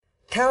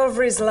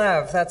Calvary's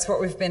love, that's what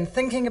we've been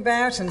thinking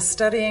about and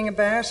studying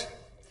about,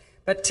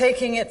 but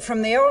taking it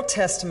from the Old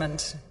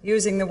Testament,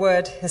 using the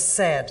word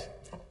hesed,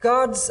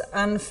 God's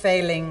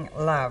unfailing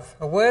love,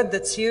 a word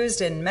that's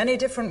used in many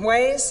different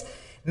ways,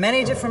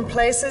 many different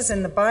places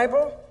in the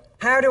Bible.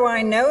 How do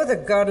I know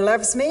that God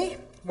loves me?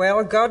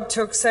 Well, God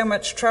took so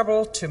much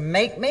trouble to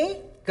make me.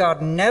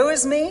 God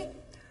knows me.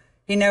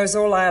 He knows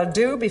all I'll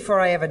do before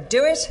I ever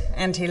do it,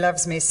 and he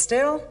loves me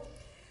still.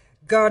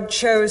 God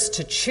chose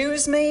to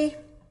choose me,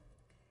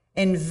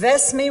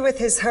 invest me with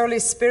his Holy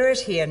Spirit.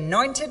 He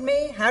anointed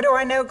me. How do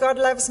I know God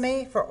loves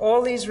me? For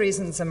all these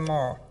reasons and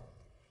more.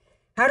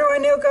 How do I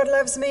know God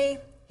loves me?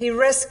 He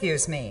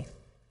rescues me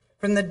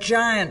from the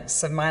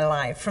giants of my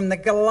life, from the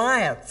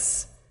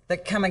Goliaths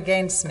that come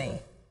against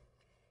me.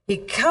 He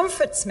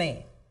comforts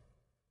me.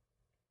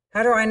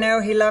 How do I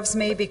know he loves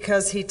me?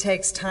 Because he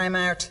takes time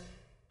out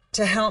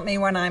to help me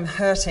when I'm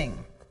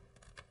hurting.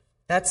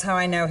 That's how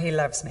I know he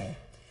loves me.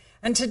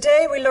 And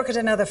today we look at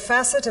another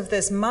facet of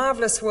this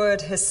marvelous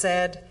word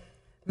hesed,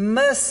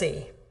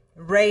 mercy,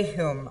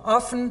 rehum.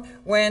 Often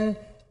when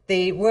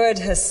the word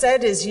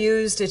hesed is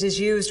used, it is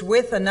used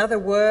with another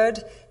word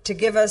to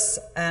give us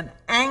an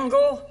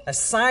angle, a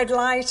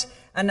sidelight,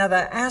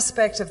 another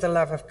aspect of the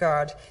love of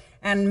God.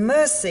 And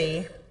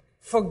mercy,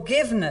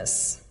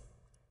 forgiveness,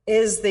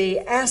 is the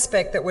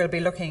aspect that we'll be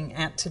looking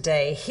at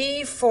today.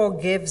 He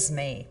forgives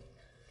me.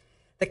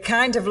 The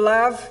kind of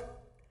love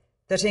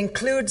that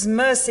includes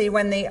mercy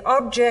when the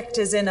object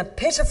is in a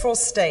pitiful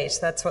state.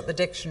 That's what the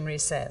dictionary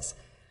says.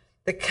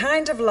 The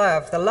kind of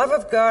love, the love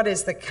of God,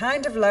 is the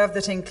kind of love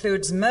that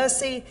includes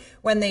mercy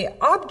when the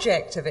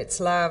object of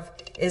its love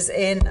is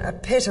in a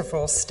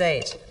pitiful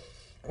state.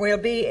 We'll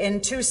be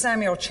in 2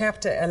 Samuel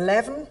chapter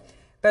 11,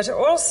 but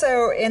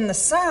also in the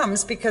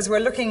Psalms, because we're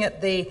looking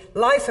at the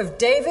life of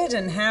David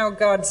and how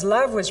God's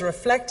love was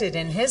reflected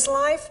in his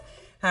life,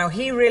 how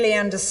he really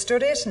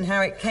understood it and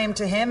how it came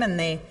to him and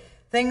the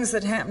things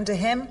that happened to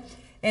him.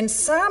 In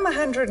Psalm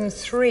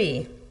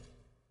 103,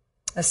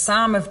 a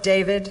psalm of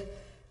David,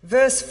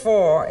 verse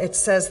 4, it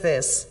says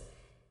this: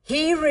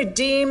 He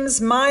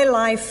redeems my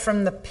life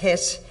from the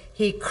pit.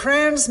 He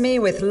crowns me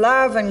with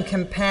love and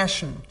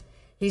compassion.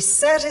 He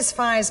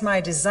satisfies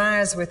my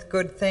desires with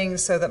good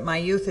things so that my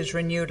youth is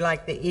renewed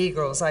like the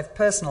eagles. I've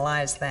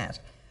personalized that.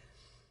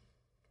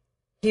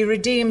 He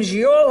redeems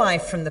your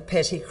life from the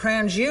pit. He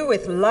crowns you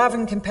with love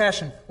and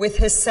compassion, with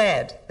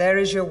hesed. There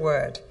is your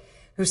word.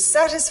 Who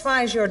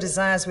satisfies your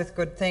desires with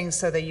good things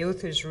so the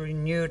youth is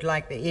renewed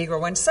like the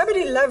eagle. When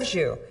somebody loves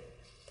you,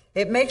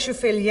 it makes you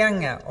feel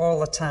younger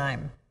all the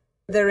time.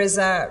 There is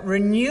a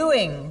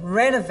renewing,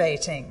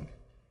 renovating,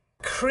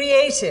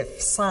 creative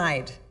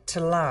side to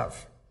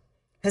love.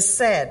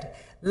 Hesed,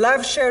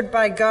 love showed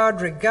by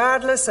God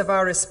regardless of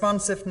our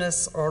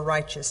responsiveness or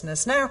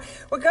righteousness. Now,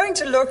 we're going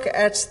to look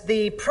at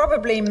the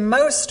probably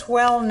most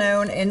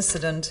well-known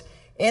incident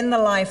in the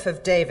life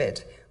of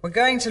David. We're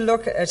going to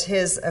look at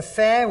his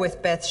affair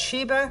with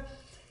Bathsheba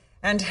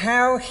and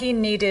how he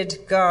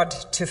needed God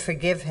to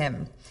forgive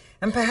him.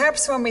 And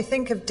perhaps when we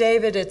think of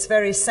David, it's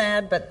very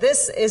sad, but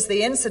this is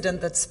the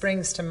incident that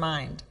springs to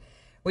mind.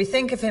 We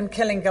think of him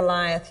killing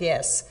Goliath,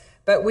 yes,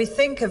 but we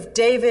think of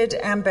David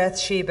and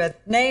Bathsheba,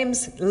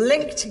 names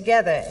linked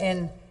together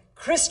in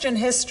Christian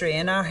history,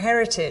 in our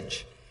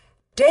heritage.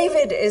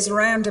 David is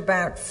round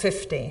about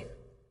 50.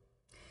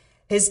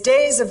 His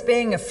days of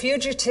being a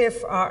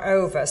fugitive are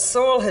over.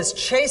 Saul has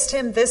chased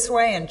him this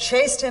way and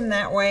chased him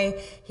that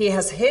way. He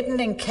has hidden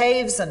in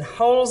caves and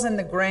holes in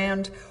the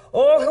ground.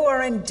 All who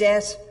are in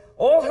debt,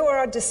 all who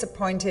are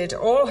disappointed,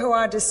 all who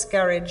are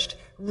discouraged,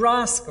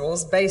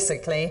 rascals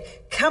basically,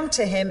 come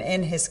to him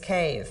in his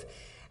cave.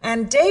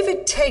 And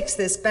David takes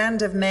this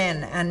band of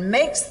men and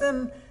makes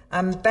them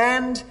a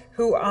band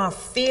who are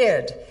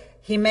feared.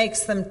 He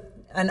makes them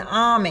an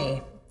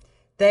army.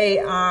 They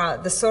are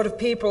the sort of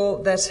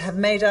people that have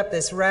made up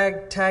this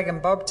ragtag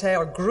and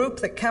bobtail group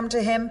that come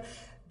to him,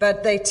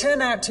 but they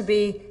turn out to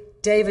be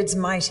David's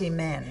mighty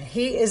men.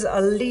 He is a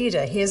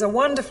leader. He is a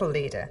wonderful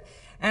leader.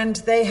 And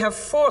they have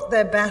fought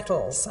their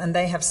battles, and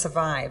they have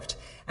survived.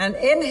 And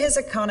in his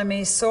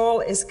economy, Saul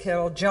is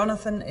killed,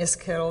 Jonathan is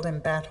killed in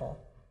battle.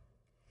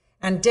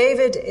 And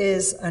David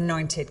is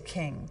anointed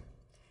king.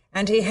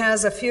 And he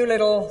has a few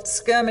little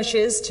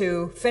skirmishes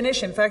to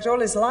finish. In fact, all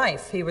his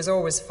life, he was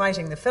always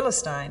fighting the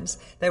Philistines.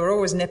 They were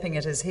always nipping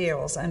at his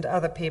heels, and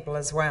other people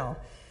as well.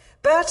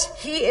 But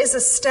he is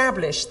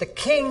established, the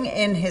king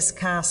in his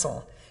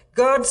castle.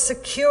 God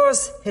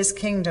secures his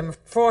kingdom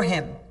for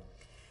him.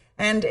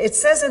 And it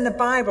says in the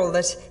Bible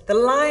that the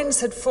lines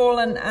had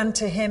fallen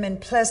unto him in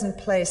pleasant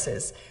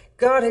places.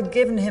 God had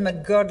given him a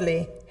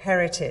godly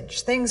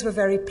heritage. Things were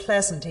very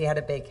pleasant. He had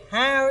a big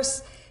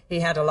house. He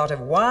had a lot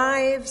of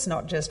wives,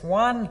 not just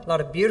one, a lot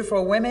of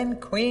beautiful women,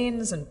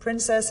 queens and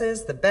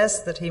princesses, the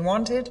best that he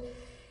wanted.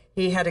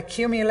 He had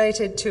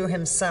accumulated to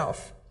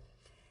himself.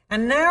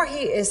 And now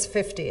he is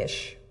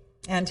 50-ish,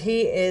 and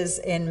he is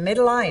in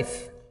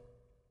midlife,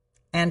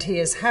 and he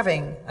is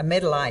having a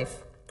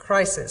midlife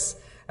crisis.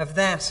 Of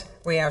that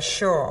we are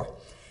sure.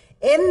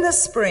 In the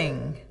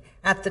spring,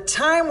 At the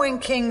time when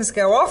kings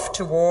go off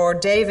to war,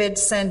 David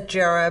sent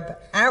Joab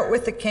out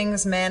with the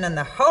king's men and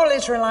the whole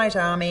Israelite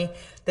army.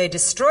 They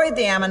destroyed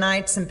the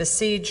Ammonites and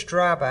besieged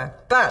Rabbah.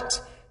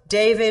 But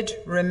David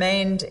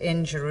remained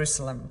in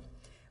Jerusalem.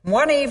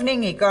 One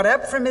evening he got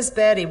up from his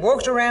bed, he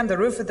walked around the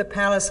roof of the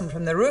palace, and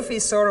from the roof he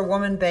saw a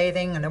woman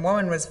bathing, and the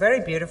woman was very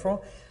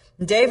beautiful.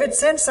 David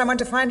sent someone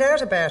to find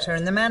out about her,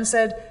 and the man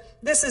said,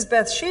 "This is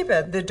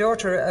Bathsheba, the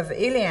daughter of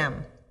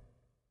Eliam,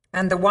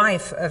 and the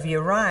wife of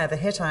Uriah the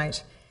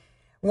Hittite,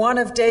 one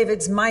of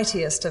David's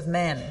mightiest of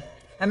men,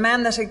 a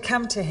man that had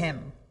come to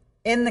him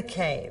in the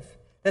cave,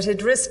 that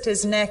had risked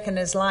his neck and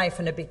his life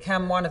and had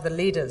become one of the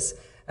leaders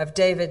of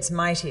David's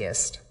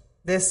mightiest."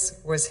 This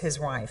was his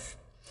wife.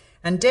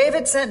 And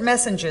David sent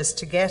messengers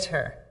to get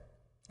her,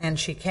 and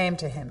she came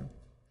to him,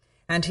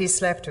 and he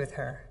slept with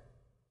her.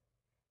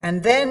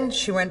 And then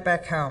she went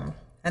back home,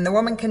 and the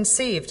woman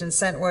conceived and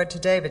sent word to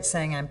David,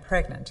 saying, "I'm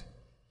pregnant."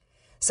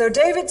 So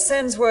David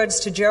sends words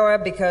to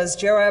Joab, because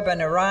Joab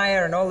and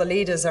Uriah and all the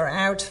leaders are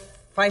out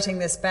fighting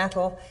this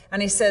battle.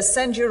 And he says,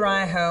 "Send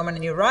Uriah home."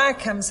 And Uriah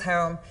comes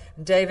home.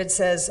 And David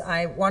says,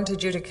 "I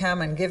wanted you to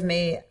come and give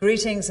me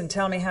greetings and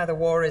tell me how the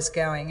war is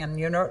going." And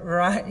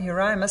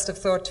Uriah must have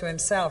thought to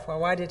himself, well,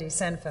 why did he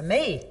send for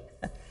me?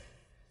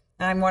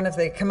 I'm one of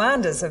the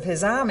commanders of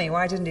his army.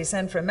 Why didn't he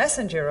send for a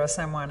messenger or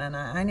someone? And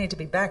I need to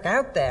be back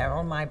out there.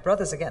 All my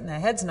brothers are getting their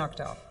heads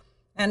knocked off.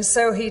 And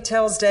so he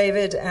tells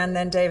David, and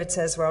then David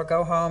says, well,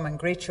 go home and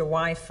greet your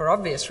wife for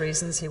obvious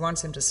reasons. He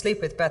wants him to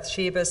sleep with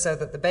Bathsheba so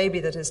that the baby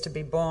that is to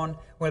be born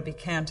will be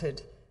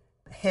counted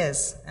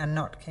his and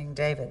not King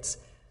David's.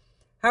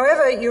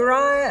 However,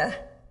 Uriah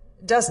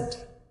doesn't.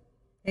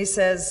 He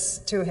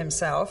says to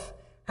himself,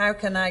 how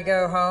can I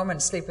go home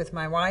and sleep with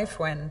my wife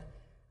when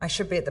I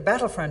should be at the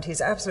battlefront?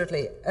 He's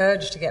absolutely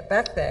urged to get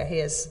back there. He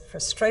is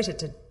frustrated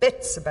to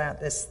bits about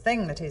this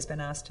thing that he's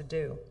been asked to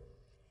do.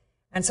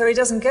 And so he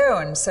doesn't go,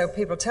 and so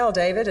people tell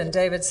David, and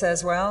David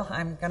says, well,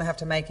 I'm going to have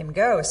to make him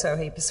go. So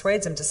he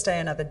persuades him to stay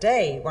another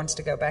day. He wants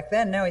to go back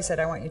then. No, he said,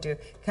 I want you to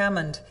come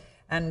and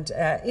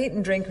eat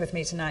and drink with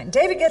me tonight. And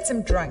David gets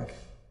him drunk.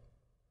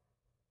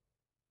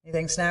 He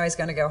thinks now he's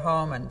going to go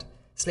home and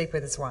sleep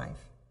with his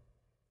wife.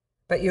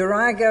 But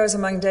Uriah goes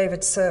among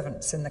David's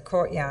servants in the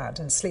courtyard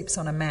and sleeps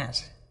on a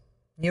mat.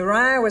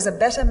 Uriah was a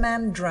better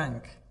man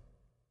drunk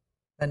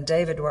than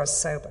David was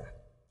sober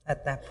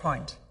at that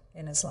point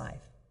in his life.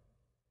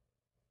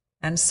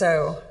 And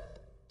so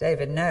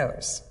David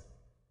knows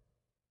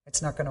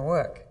it's not going to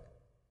work.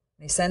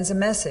 He sends a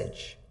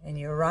message in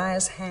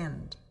Uriah's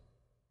hand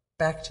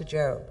back to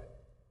Joab.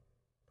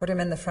 Put him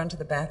in the front of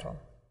the battle.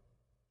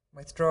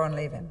 Withdraw and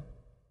leave him.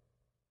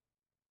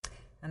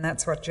 And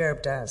that's what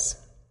Joab does.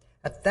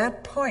 At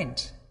that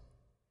point,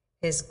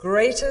 his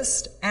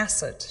greatest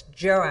asset,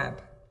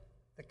 Joab,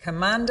 the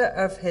commander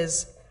of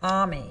his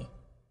army,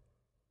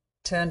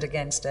 turned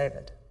against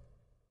David.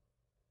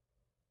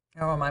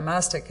 Oh, my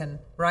master can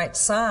write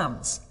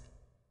psalms,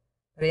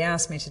 but he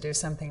asked me to do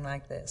something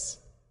like this.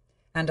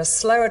 And a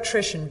slow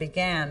attrition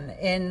began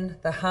in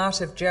the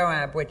heart of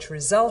Joab, which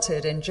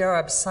resulted in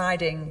Joab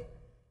siding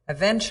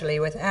eventually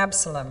with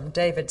Absalom,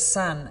 David's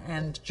son,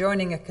 and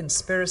joining a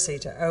conspiracy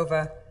to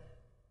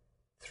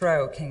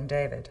overthrow King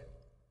David.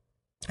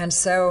 And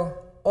so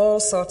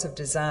all sorts of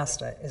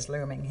disaster is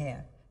looming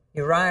here.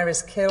 Uriah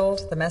is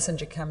killed, the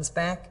messenger comes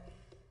back.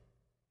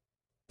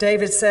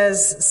 David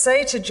says,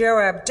 say to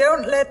Joab,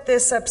 don't let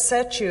this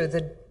upset you.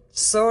 The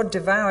sword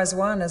devours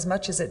one as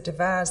much as it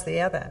devours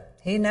the other.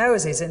 He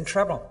knows he's in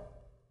trouble.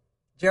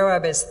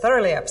 Joab is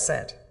thoroughly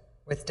upset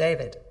with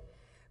David.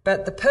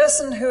 But the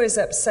person who is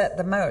upset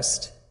the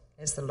most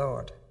is the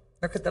Lord.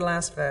 Look at the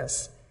last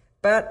verse.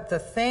 But the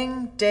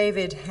thing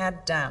David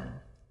had done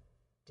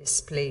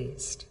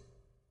displeased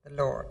the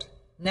Lord.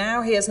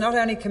 Now he has not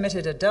only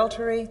committed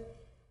adultery,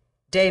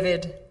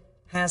 David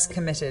has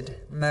committed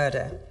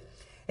murder.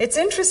 It's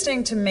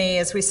interesting to me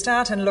as we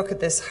start and look at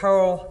this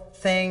whole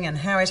thing and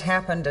how it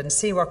happened and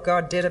see what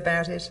God did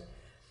about it.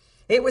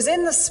 It was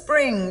in the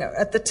spring,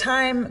 at the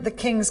time the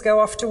kings go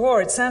off to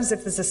war. It sounds as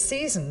if there's a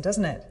season,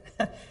 doesn't it?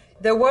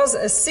 There was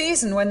a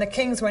season when the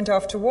kings went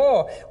off to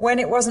war, when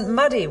it wasn't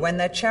muddy, when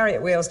their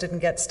chariot wheels didn't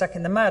get stuck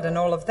in the mud and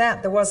all of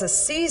that. There was a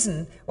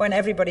season when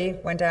everybody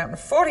went out and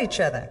fought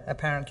each other,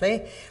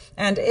 apparently.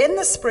 And in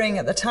the spring,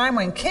 at the time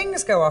when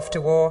kings go off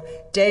to war,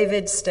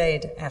 David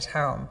stayed at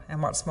home.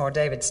 And what's more,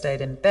 David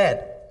stayed in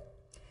bed.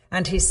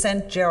 And he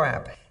sent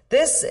Joab.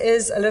 This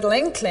is a little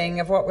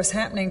inkling of what was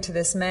happening to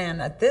this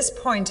man at this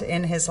point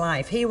in his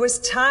life. He was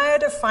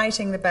tired of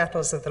fighting the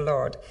battles of the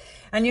Lord.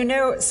 And you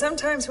know,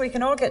 sometimes we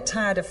can all get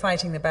tired of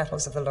fighting the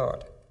battles of the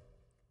Lord.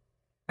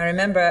 I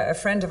remember a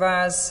friend of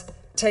ours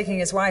taking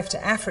his wife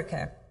to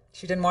Africa.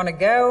 She didn't want to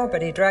go,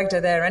 but he dragged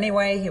her there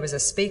anyway. He was a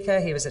speaker,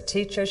 he was a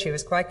teacher. She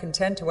was quite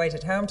content to wait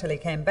at home till he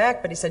came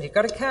back, but he said, you've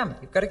got to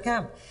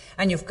come.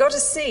 And you've got to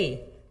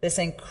see this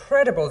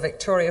incredible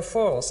Victoria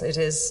Falls. It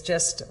is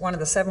just one of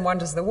the 7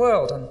 wonders of the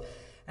world.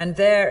 And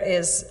there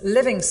is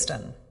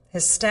Livingstone,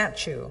 his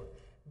statue,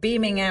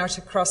 beaming out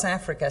across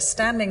Africa,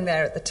 standing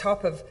there at the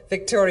top of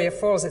Victoria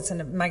Falls. It's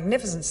a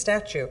magnificent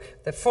statue.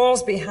 The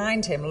falls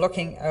behind him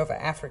looking over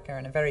Africa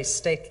in a very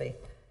stately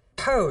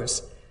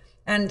pose.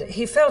 And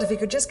he felt if he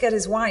could just get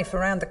his wife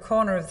around the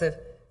corner of the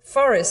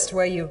forest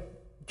where you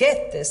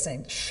get this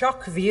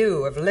shock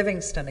view of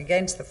Livingstone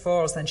against the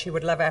falls, then she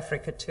would love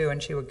Africa too,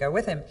 and she would go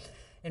with him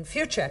in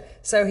future.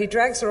 So he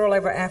drags her all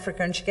over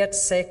Africa, and she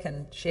gets sick,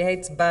 and she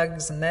hates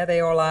bugs, and there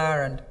they all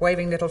are, and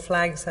waving little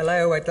flags,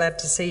 hello, we're glad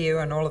to see you,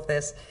 and all of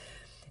this.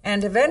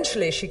 And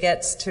eventually she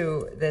gets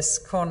to this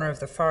corner of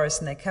the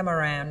forest, and they come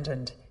around,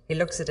 and he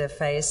looks at her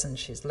face, and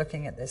she's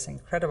looking at this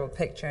incredible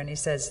picture, and he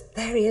says,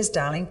 there he is,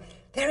 darling.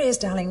 There he is,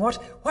 darling. What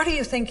do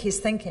you think he's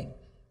thinking?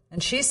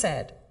 And she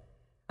said,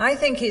 I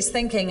think he's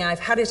thinking I've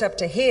had it up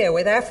to here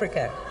with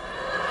Africa.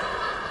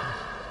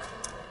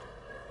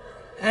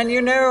 And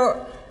you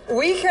know,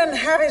 we can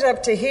have it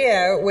up to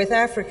here with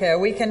Africa.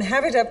 We can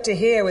have it up to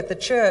here with the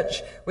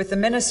church, with the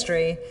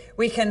ministry.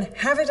 We can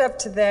have it up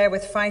to there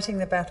with fighting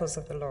the battles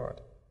of the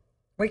Lord.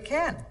 We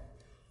can.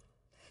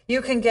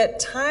 You can get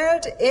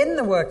tired in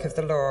the work of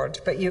the Lord,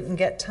 but you can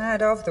get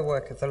tired of the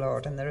work of the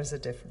Lord, and there is a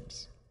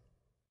difference.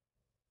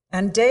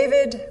 And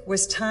David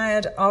was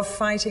tired of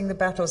fighting the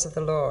battles of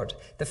the Lord,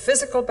 the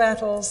physical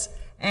battles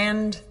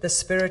and the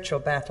spiritual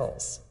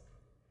battles.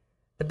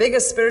 The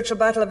biggest spiritual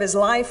battle of his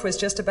life was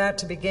just about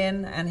to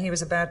begin, and he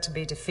was about to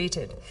be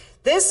defeated.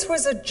 This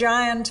was a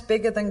giant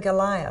bigger than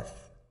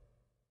Goliath.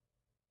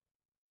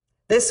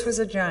 This was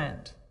a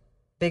giant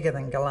bigger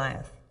than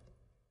Goliath.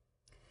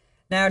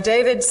 Now,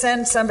 David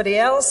sent somebody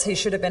else. He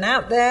should have been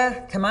out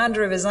there,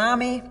 commander of his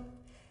army.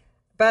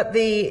 But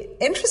the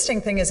interesting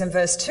thing is in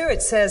verse 2,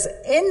 it says,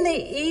 in the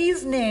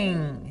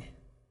evening,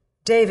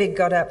 David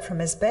got up from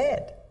his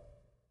bed.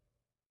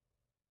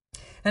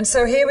 And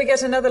so here we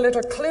get another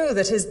little clue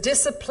that his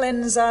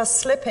disciplines are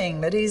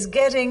slipping, that he's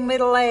getting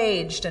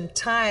middle-aged and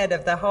tired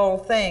of the whole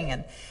thing.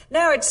 And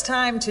now it's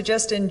time to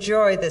just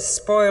enjoy the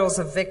spoils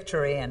of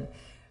victory and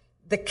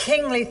the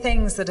kingly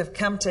things that have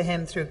come to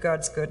him through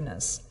God's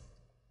goodness.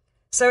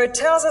 So it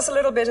tells us a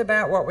little bit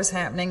about what was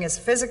happening. His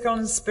physical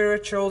and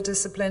spiritual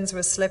disciplines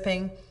were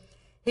slipping.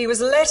 He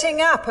was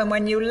letting up, and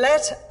when you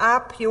let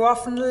up, you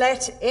often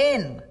let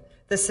in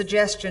the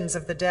suggestions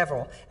of the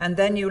devil, and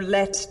then you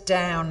let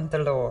down the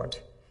Lord.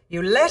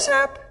 You let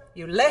up,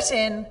 you let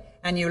in,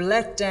 and you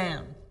let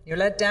down. You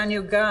let down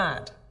your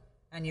guard,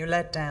 and you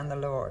let down the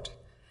Lord.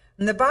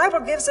 And the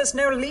Bible gives us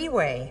no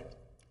leeway,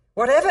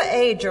 whatever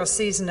age or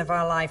season of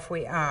our life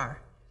we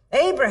are.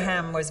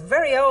 Abraham was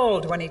very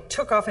old when he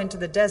took off into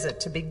the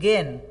desert to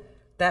begin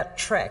that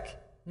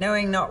trek,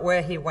 knowing not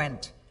where he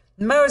went.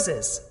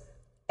 Moses,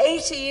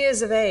 80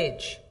 years of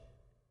age,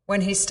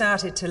 when he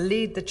started to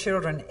lead the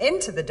children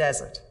into the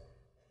desert,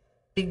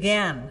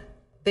 began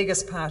the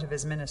biggest part of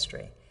his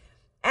ministry.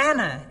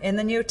 Anna in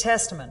the New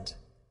Testament,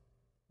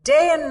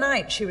 day and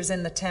night she was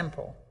in the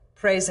temple,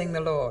 praising the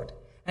Lord,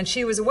 and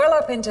she was well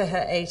up into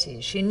her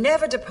 80s. She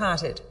never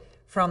departed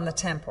from the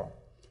temple.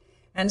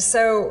 And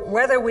so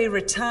whether we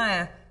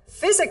retire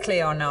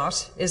physically or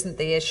not isn't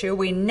the issue.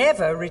 We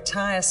never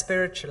retire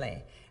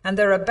spiritually. And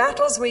there are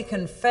battles we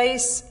can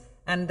face,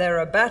 and there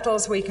are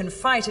battles we can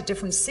fight at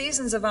different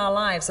seasons of our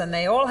lives, and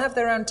they all have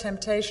their own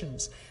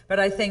temptations. But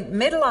I think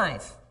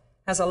midlife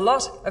has a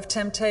lot of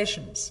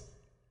temptations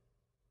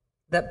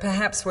that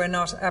perhaps we're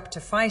not up to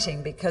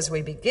fighting, because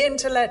we begin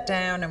to let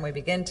down and we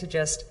begin to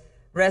just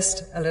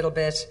rest a little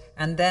bit,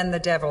 and then the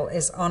devil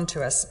is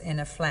onto us in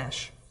a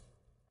flash.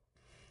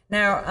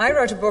 Now, I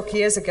wrote a book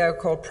years ago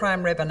called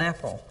Prime Rib and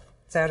Apple.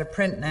 It's out of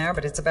print now,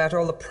 but it's about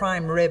all the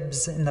prime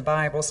ribs in the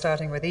Bible,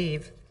 starting with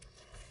Eve.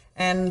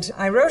 And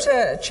I wrote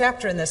a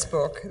chapter in this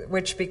book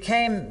which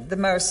became the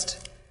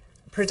most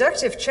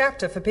productive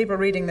chapter for people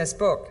reading this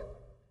book.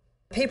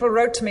 People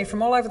wrote to me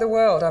from all over the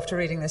world after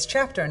reading this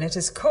chapter, and it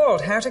is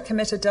called How to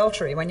Commit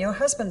Adultery When Your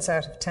Husband's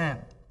Out of Town.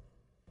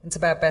 It's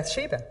about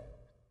Bathsheba.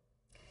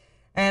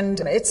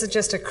 And it's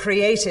just a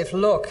creative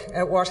look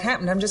at what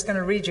happened. I'm just going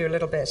to read you a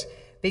little bit,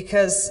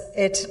 because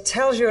it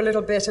tells you a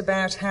little bit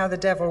about how the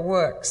devil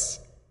works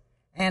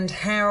and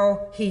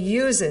how he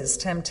uses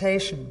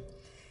temptation.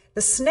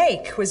 The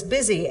snake was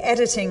busy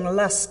editing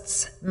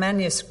Lust's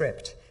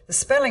manuscript. The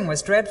spelling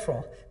was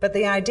dreadful, but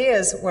the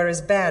ideas were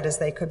as bad as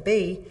they could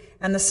be,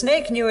 and the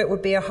snake knew it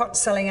would be a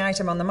hot-selling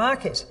item on the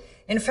market.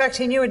 In fact,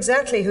 he knew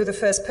exactly who the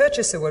first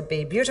purchaser would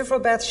be, beautiful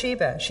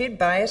Bathsheba. She'd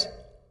buy it.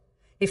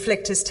 He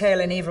flicked his tail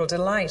in evil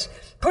delight.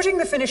 Putting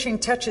the finishing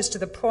touches to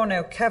the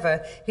porno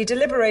cover, he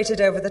deliberated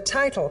over the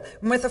title,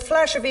 and with a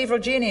flash of evil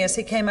genius,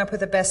 he came up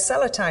with a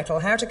bestseller title,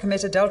 How to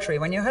Commit Adultery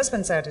When Your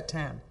Husband's Out of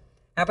Town.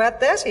 How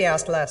about that, he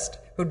asked Lust,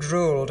 who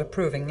drooled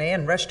approvingly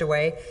and rushed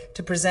away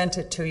to present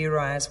it to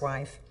Uriah's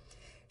wife.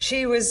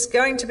 She was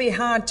going to be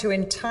hard to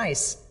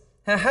entice.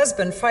 Her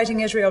husband,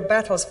 fighting Israel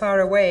battles far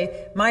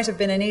away, might have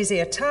been an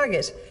easier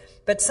target,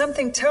 but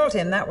something told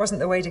him that wasn't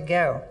the way to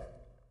go.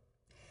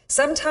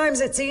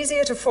 Sometimes it's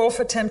easier to fall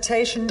for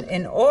temptation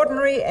in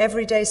ordinary,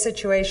 everyday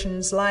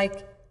situations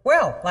like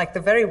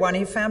the very one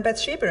he found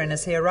Bathsheba in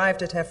as he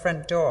arrived at her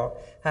front door.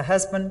 Her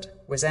husband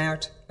was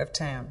out of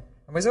town.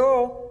 That was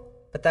all,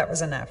 but that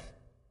was enough.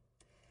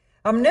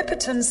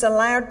 Omnipotence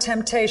allowed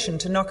temptation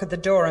to knock at the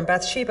door, and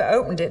Bathsheba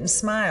opened it and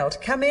smiled.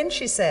 "Come in,"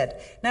 she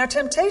said. Now,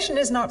 temptation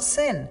is not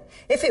sin.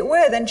 If it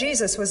were, then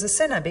Jesus was a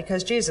sinner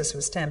because Jesus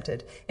was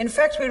tempted. In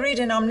fact, we read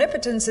in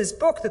Omnipotence's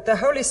book that the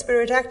Holy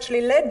Spirit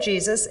actually led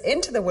Jesus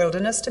into the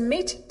wilderness to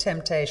meet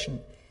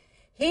temptation.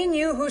 He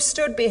knew who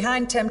stood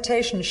behind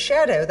temptation's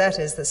shadow, that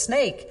is, the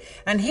snake,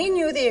 and he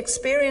knew the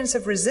experience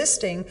of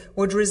resisting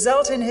would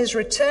result in his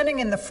returning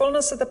in the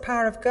fullness of the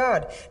power of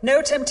God.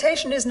 No,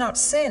 temptation is not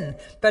sin,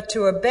 but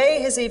to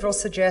obey his evil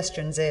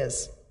suggestions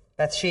is.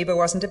 Bathsheba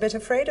wasn't a bit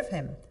afraid of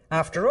him.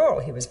 After all,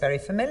 he was very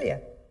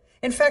familiar.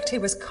 In fact, he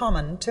was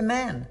common to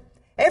man.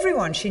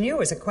 Everyone she knew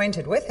was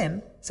acquainted with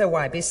him, so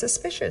why be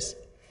suspicious?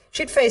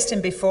 She'd faced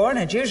him before and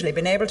had usually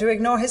been able to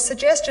ignore his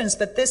suggestions,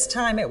 but this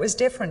time it was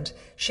different.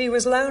 She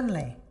was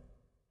lonely.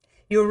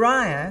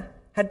 Uriah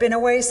had been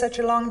away such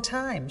a long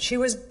time. She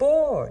was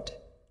bored.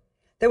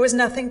 There was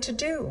nothing to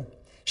do.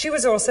 She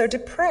was also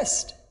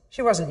depressed.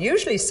 She wasn't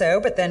usually so,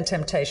 but then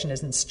temptation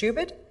isn't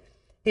stupid.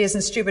 He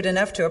isn't stupid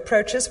enough to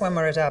approach us when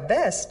we're at our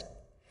best.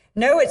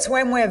 No, it's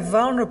when we're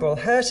vulnerable,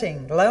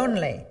 hurting,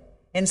 lonely,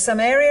 in some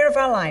area of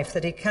our life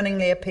that he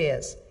cunningly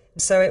appears.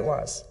 And so it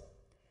was.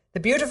 The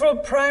beautiful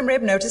prime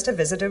rib noticed her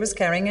visitor was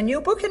carrying a new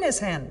book in his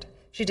hand.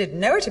 She didn't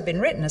know it had been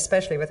written,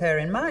 especially with her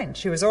in mind.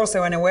 She was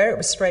also unaware it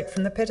was straight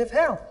from the pit of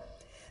hell.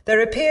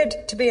 There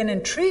appeared to be an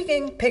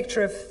intriguing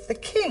picture of the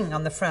king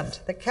on the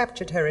front that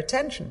captured her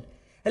attention.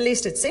 At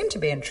least it seemed to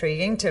be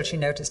intriguing till she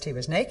noticed he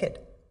was naked.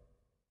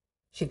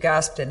 She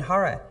gasped in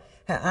horror.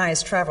 Her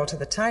eyes traveled to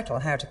the title,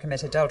 How to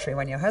Commit Adultery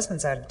When Your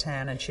Husband's Out of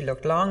Town, and she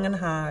looked long and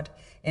hard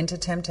into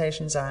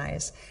temptation's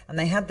eyes, and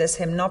they had this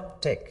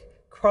hypnotic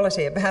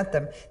quality about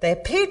them. They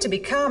appeared to be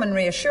calm and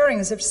reassuring,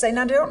 as if to say,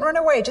 now don't run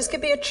away, just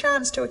give me a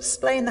chance to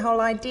explain the whole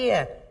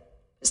idea.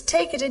 Just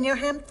take it in your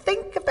hand,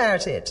 think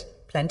about it.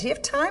 Plenty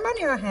of time on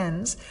your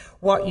hands.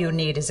 What you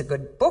need is a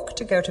good book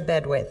to go to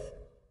bed with.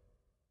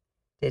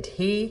 Did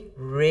he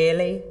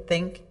really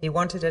think he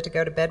wanted her to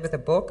go to bed with a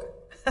book?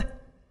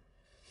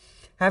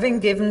 Having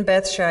given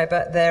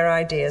Bathsheba their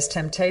ideas,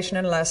 temptation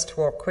and lust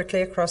walked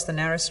quickly across the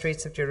narrow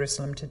streets of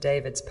Jerusalem to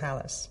David's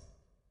palace.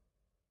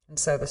 And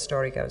so the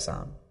story goes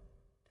on.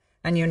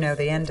 And you know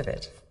the end of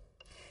it.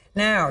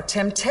 Now,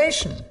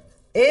 temptation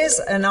is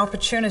an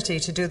opportunity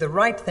to do the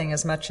right thing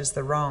as much as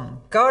the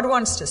wrong. God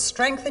wants to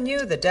strengthen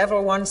you. The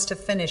devil wants to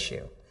finish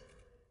you.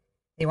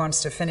 He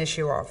wants to finish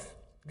you off.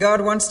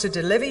 God wants to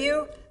deliver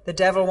you. The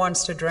devil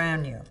wants to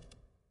drown you.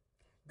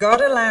 God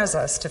allows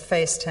us to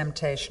face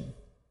temptation.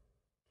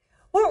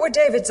 What were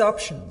David's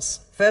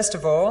options? First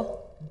of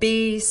all,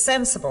 be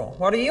sensible.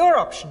 What are your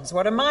options?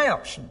 What are my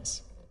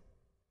options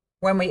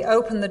when we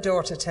open the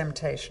door to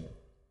temptation?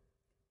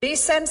 Be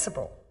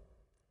sensible.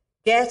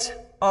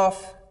 Get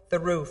off the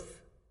roof.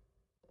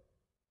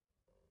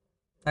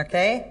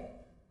 Okay?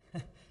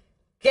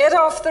 Get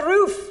off the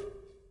roof.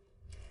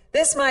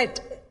 This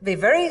might be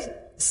very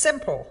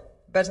simple,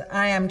 but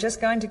I am just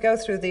going to go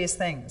through these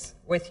things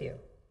with you.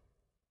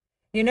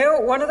 You know,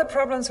 one of the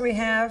problems we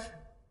have,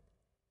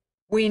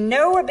 we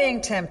know we're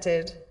being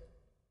tempted,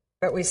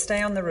 but we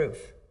stay on the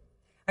roof.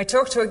 I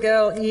talked to a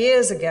girl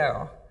years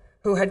ago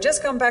who had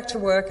just gone back to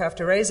work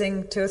after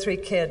raising 2 or 3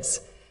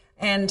 kids,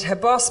 and her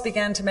boss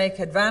began to make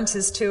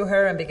advances to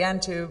her and began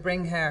to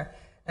bring her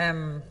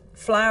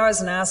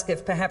flowers and ask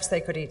if perhaps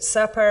they could eat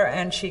supper,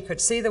 and she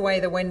could see the way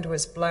the wind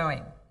was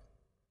blowing.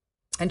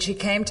 And she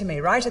came to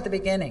me right at the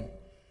beginning,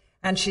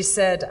 and she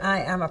said,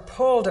 I am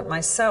appalled at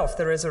myself.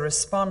 There is a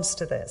response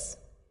to this.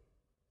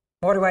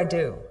 What do I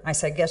do? I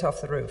said, get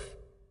off the roof.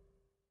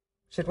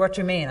 She said, what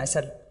do you mean? I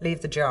said,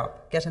 leave the job,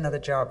 get another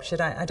job. She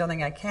said, I don't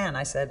think I can.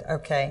 I said,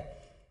 okay.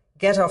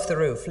 Get off the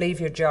roof. Leave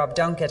your job.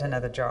 Don't get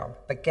another job,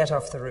 but get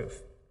off the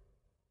roof.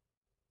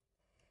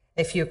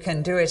 If you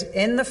can do it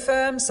in the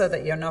firm so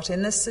that you're not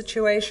in this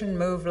situation,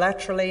 move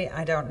laterally,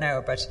 I don't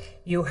know, but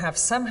you have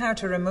somehow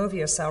to remove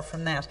yourself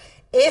from that.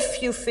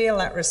 If you feel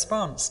that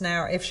response.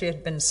 Now, if she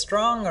had been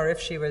strong or if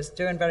she was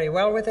doing very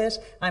well with it,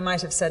 I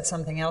might have said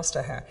something else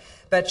to her.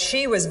 But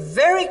she was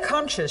very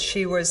conscious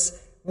she was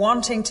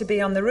wanting to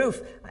be on the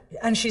roof.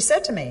 And she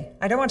said to me,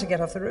 I don't want to get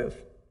off the roof.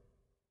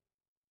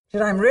 She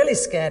said, I'm really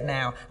scared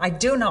now. I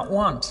do not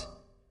want.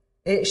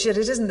 She said,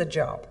 it isn't the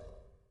job.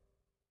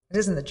 It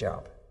isn't the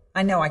job.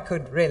 I know I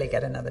could really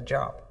get another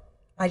job.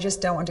 I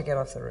just don't want to get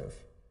off the roof.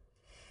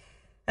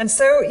 And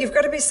so you've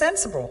got to be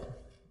sensible.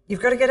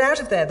 You've got to get out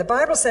of there. The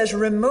Bible says,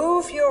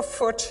 remove your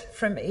foot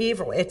from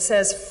evil. It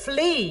says,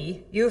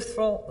 flee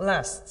youthful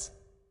lusts.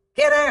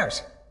 Get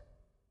out.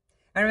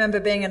 I remember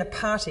being in a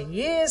party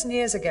years and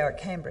years ago at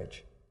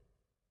Cambridge.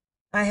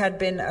 I had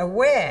been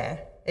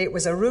aware it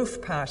was a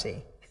roof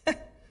party, if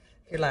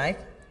you like.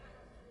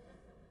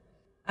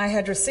 I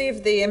had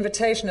received the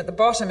invitation at the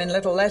bottom in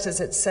little letters.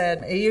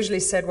 It usually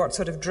said what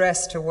sort of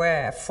dress to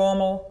wear,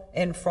 formal,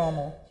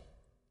 informal,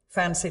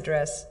 fancy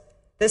dress.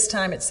 This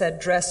time it said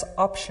dress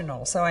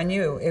optional, so I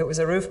knew it was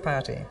a roof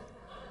party.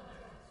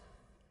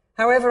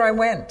 However, I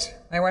went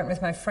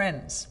with my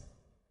friends.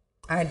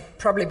 I had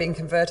probably been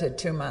converted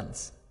 2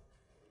 months.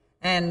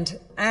 And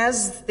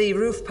as the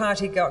roof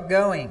party got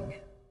going,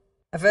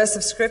 a verse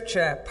of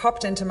scripture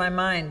popped into my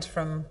mind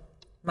from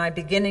my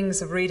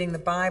beginnings of reading the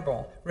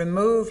Bible.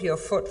 Remove your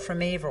foot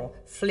from evil,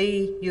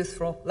 flee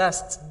youthful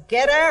lusts.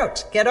 Get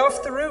out, get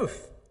off the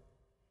roof.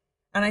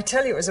 And I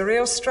tell you, it was a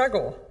real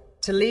struggle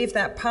to leave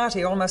that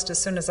party almost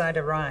as soon as I'd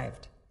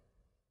arrived,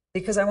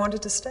 because I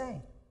wanted to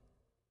stay.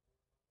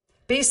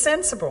 Be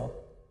sensible,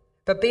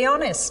 but be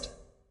honest.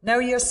 Know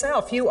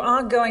yourself. You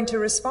are going to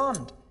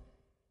respond.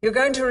 You're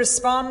going to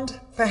respond,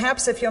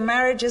 perhaps, if your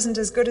marriage isn't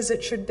as good as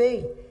it should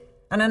be,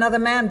 and another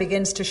man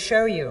begins to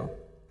show you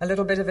a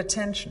little bit of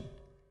attention.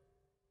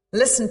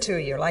 Listen to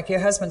you like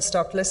your husband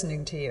stopped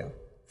listening to you.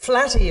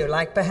 Flatter you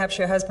like perhaps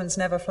your husband's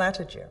never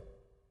flattered you.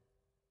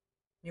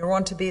 You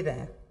want to be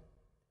there.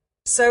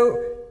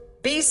 So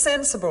be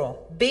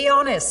sensible. Be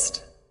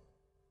honest.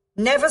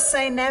 Never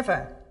say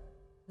never.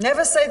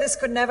 Never say this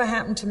could never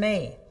happen to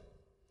me.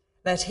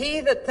 Let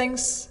he that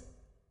thinks,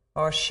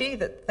 or she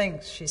that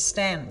thinks she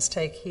stands,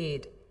 take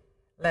heed,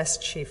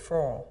 lest she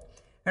fall.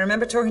 I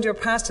remember talking to a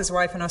pastor's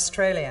wife in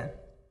Australia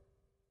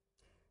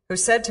who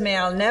said to me,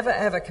 I'll never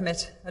ever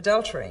commit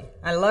adultery.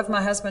 I love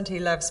my husband, he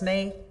loves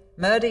me.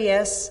 Murder,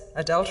 yes.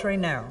 Adultery,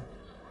 no.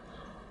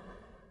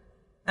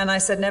 And I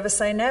said, never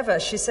say never.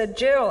 She said,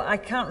 Jill, I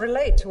can't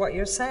relate to what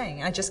you're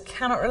saying. I just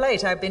cannot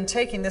relate. I've been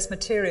taking this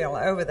material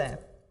over there.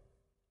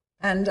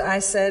 And I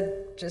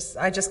said,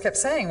 I just kept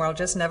saying, well,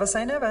 just never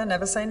say never,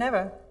 never say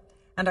never.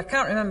 And I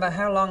can't remember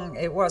how long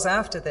it was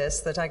after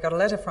this that I got a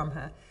letter from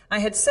her. I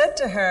had said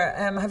to her,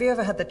 have you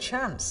ever had the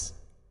chance?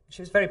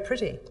 She was very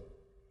pretty.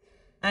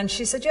 And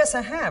she said, yes,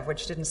 I have,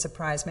 which didn't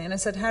surprise me. And I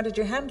said, how did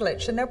you handle it?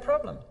 She said, no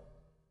problem.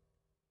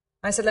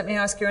 I said, let me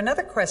ask you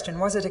another question.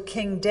 Was it a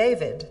King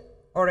David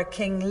or a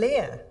King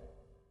Lear?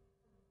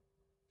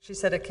 She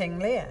said, a King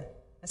Lear.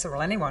 I said,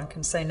 well, anyone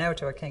can say no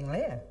to a King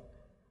Lear.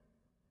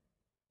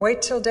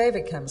 Wait till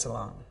David comes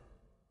along.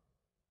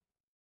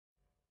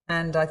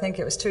 And I think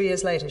it was 2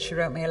 years later, she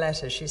wrote me a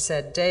letter. She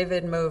said,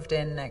 David moved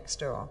in next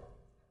door.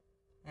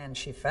 And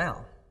she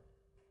fell.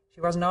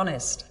 She wasn't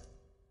honest.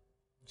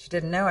 She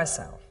didn't know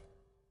herself.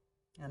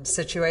 And a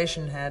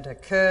situation had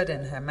occurred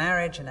in her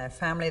marriage and her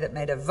family that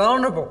made her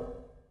vulnerable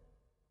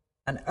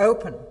and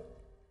open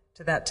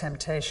to that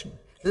temptation.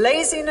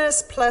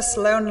 Laziness plus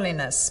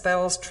loneliness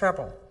spells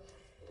trouble.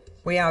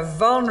 We are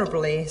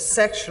vulnerably,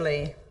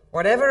 sexually,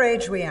 whatever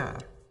age we are.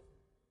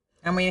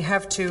 And we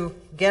have to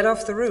get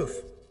off the roof.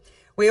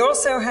 We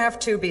also have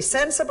to be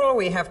sensible,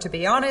 we have to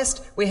be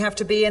honest, we have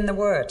to be in the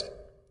Word.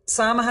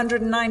 Psalm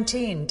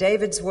 119,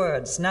 David's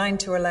words, 9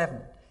 to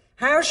 11.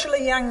 How shall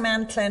a young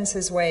man cleanse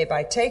his way?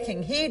 By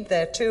taking heed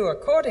thereto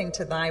according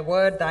to thy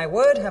word. Thy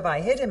word have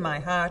I hid in my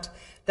heart,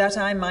 that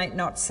I might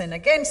not sin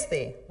against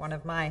thee. One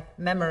of my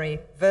memory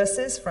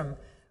verses from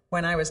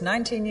when I was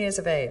 19 years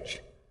of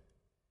age.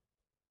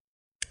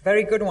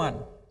 Very good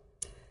one.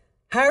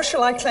 How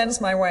shall I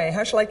cleanse my way?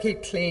 How shall I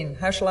keep clean?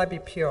 How shall I be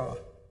pure?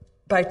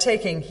 By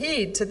taking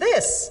heed to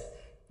this.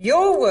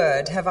 Your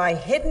word have I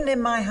hidden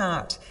in my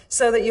heart,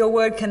 so that your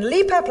word can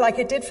leap up like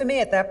it did for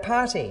me at that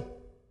party.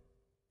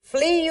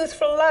 Flee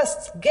youthful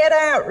lusts. Get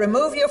out.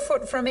 Remove your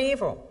foot from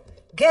evil.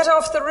 Get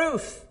off the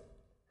roof.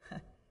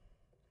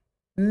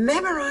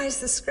 Memorize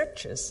the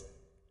scriptures.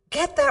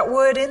 Get that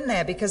word in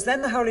there, because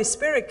then the Holy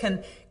Spirit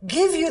can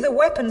give you the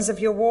weapons of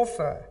your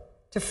warfare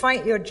to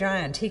fight your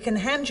giant. He can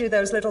hand you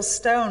those little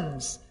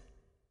stones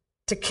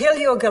to kill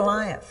your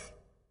Goliath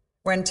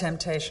when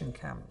temptation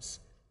comes.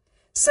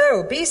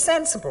 So be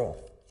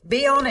sensible,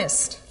 be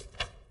honest,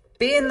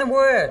 be in the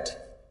Word,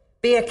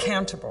 be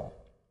accountable.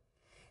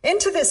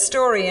 Into this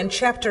story in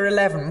chapter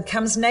 11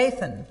 comes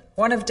Nathan,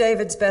 one of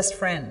David's best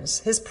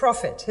friends, his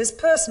prophet, his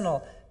personal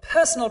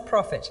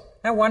prophet.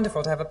 How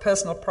wonderful to have a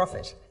personal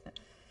prophet.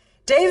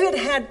 David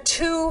had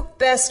two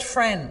best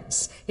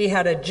friends. He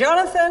had a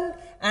Jonathan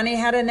and he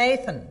had a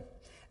Nathan.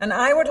 And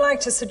I would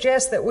like to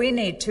suggest that we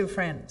need two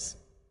friends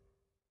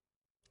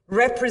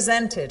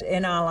represented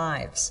in our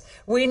lives.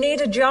 We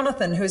need a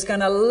Jonathan who's going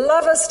to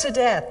love us to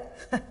death,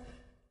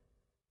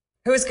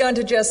 who's going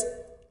to just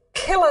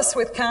kill us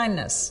with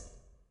kindness.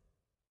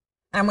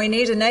 And we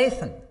need a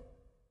Nathan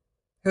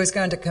who's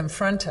going to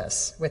confront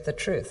us with the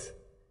truth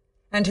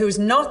and who's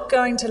not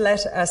going to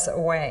let us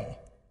away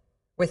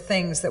with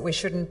things that we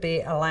shouldn't be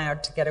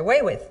allowed to get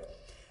away with.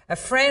 A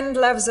friend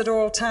loves at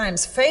all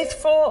times.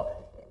 Faithful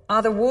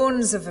are the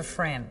wounds of a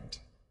friend.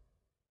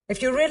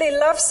 If you really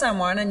love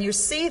someone and you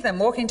see them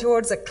walking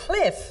towards a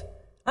cliff,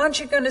 aren't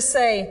you going to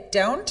say,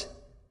 don't?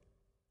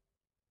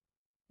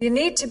 You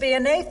need to be a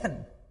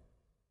Nathan.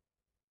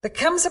 There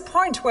comes a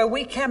point where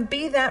we can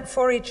be that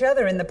for each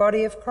other in the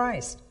body of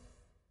Christ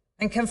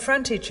and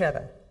confront each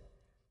other.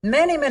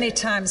 Many, many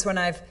times when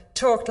I've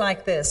talked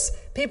like this,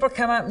 people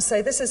come up and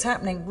say, this is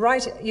happening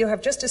right, you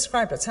have just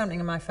described what's happening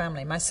in my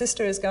family. My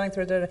sister is going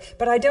through it,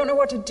 but I don't know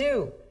what to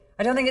do.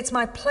 I don't think it's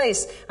my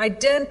place. I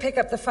daren't pick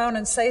up the phone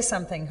and say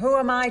something. Who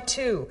am I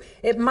to?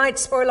 It might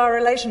spoil our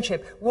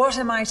relationship. What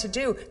am I to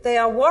do? They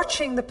are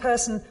watching the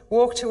person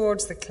walk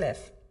towards the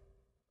cliff.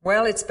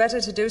 Well, it's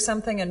better to do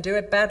something and do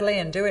it badly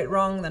and do it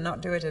wrong than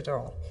not do it at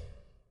all.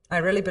 I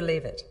really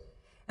believe it.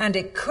 And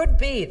it could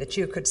be that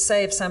you could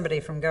save somebody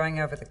from going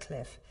over the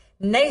cliff.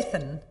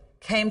 Nathan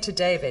came to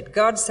David.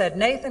 God said,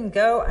 Nathan,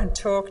 go and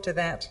talk to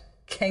that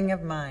king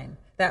of mine,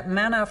 that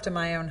man after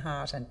my own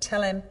heart, and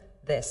tell him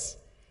this.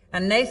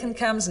 And Nathan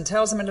comes and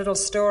tells him a little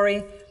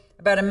story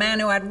about a man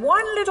who had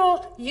one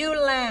little ewe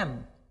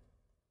lamb.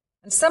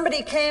 And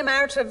somebody came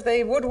out of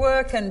the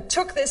woodwork and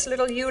took this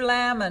little ewe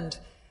lamb and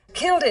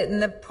killed it.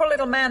 And the poor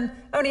little man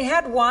only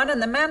had one,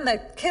 and the man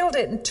that killed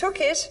it and took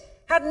it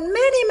had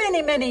many,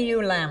 many, many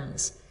ewe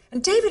lambs.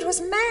 And David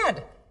was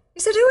mad. He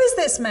said, who is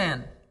this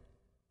man?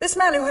 This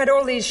man who had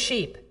all these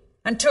sheep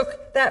and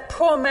took that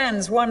poor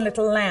man's one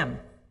little lamb.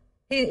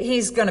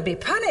 He's going to be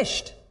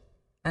punished.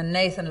 And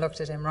Nathan looked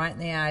at him right in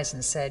the eyes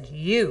and said,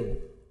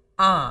 you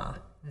are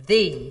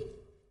the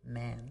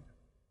man.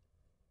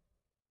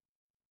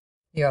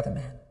 You're the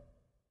man.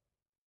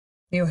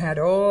 You had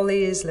all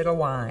these little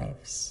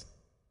wives,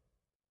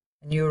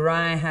 and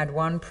Uriah had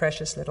one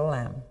precious little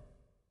lamb,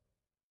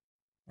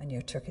 and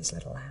you took his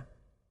little lamb,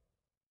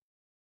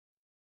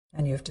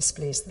 and you've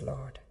displeased the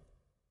Lord.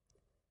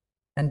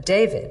 And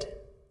David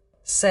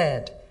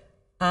said,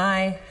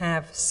 I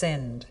have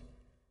sinned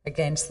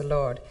against the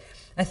Lord.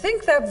 I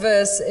think that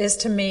verse is,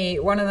 to me,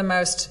 one of the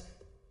most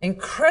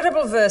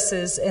incredible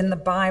verses in the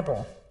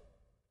Bible,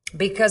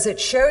 because it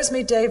shows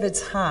me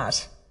David's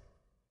heart.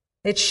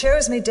 It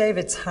shows me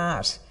David's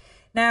heart.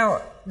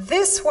 Now,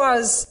 this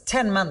was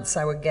 10 months,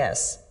 I would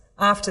guess,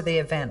 after the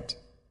event.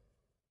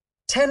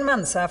 10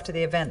 months after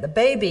the event, the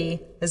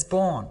baby is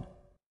born.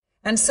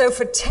 And so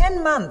for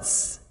 10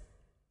 months,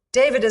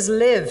 David has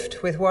lived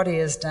with what he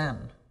has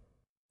done.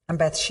 And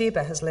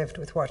Bathsheba has lived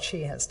with what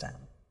she has done,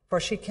 for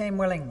she came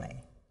willingly.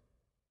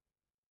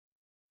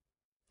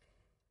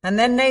 And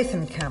then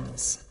Nathan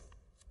comes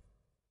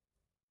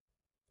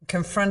and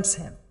confronts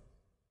him.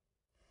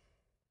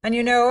 And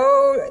you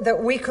know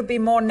that we could be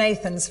more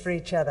Nathans for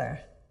each other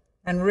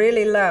and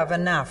really love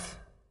enough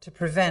to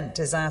prevent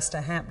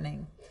disaster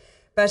happening.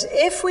 But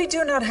if we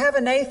do not have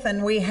a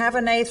Nathan, we have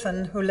a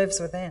Nathan who lives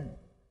within,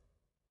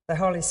 the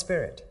Holy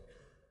Spirit.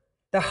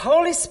 The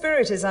Holy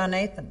Spirit is our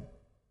Nathan.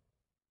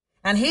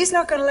 And he's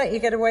not going to let you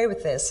get away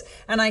with this.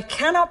 And I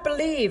cannot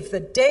believe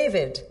that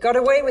David got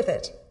away with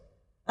it.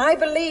 I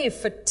believe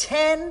for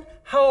 10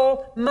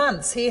 whole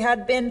months he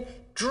had been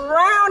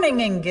drowning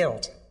in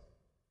guilt.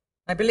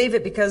 I believe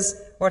it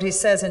because what he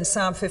says in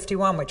Psalm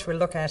 51, which we'll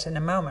look at in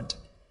a moment.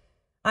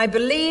 I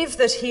believe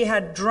that he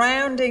had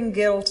drowned in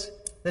guilt,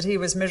 that he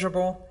was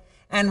miserable.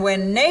 And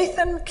when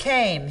Nathan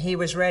came, he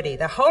was ready.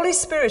 The Holy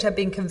Spirit had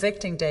been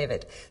convicting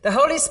David. The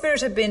Holy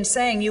Spirit had been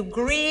saying, you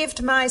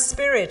grieved my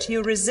spirit.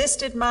 You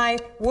resisted my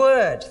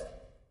word.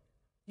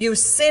 You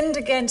sinned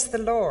against the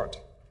Lord.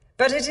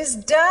 But it is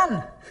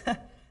done.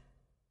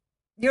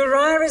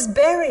 Uriah is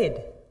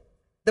buried.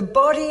 The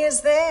body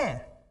is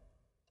there.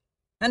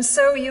 And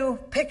so you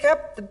pick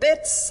up the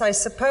bits, I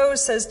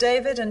suppose, says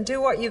David, and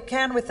do what you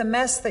can with the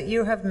mess that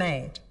you have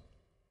made.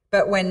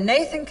 But when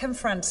Nathan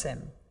confronts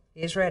him,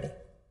 he is ready.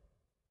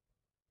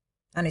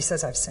 And he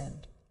says, I've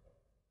sinned.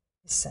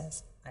 He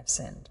says, I've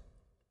sinned.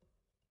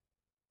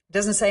 He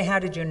doesn't say, how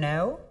did you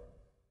know?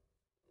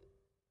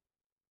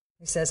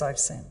 He says, I've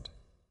sinned.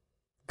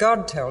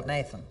 God told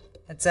Nathan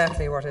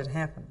exactly what had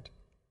happened.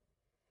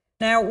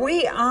 Now,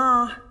 we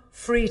are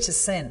free to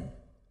sin,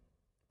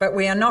 but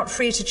we are not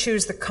free to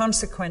choose the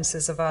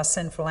consequences of our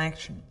sinful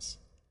actions.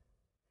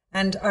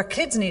 And our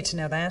kids need to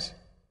know that.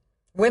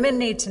 Women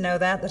need to know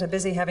that are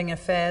busy having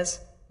affairs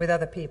with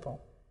other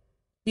people.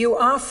 You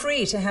are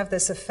free to have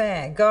this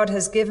affair. God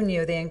has given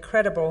you the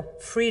incredible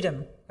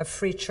freedom of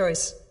free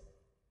choice,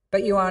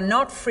 but you are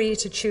not free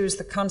to choose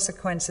the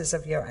consequences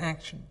of your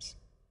actions.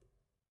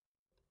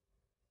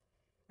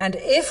 And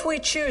if we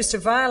choose to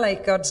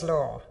violate God's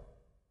law,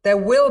 there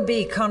will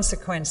be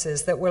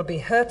consequences that will be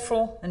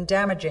hurtful and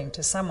damaging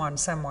to someone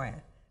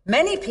somewhere.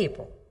 Many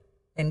people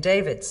in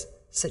David's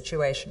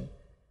situation.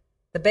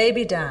 The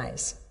baby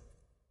dies.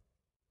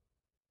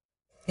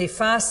 He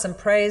fasts and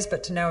prays,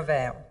 but to no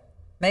avail.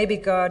 Maybe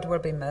God will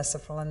be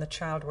merciful and the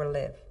child will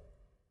live.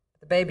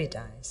 The baby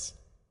dies.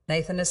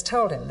 Nathan has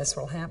told him this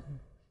will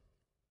happen.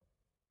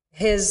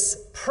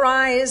 His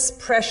prized,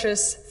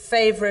 precious,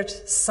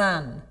 favorite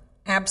son,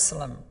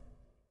 Absalom,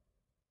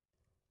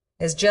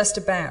 is just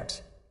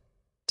about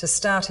to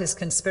start his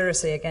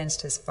conspiracy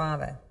against his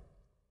father,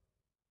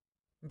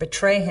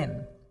 betray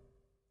him.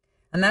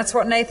 And that's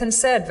what Nathan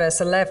said,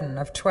 verse 11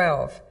 of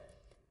 12.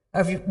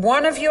 Of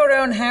one of your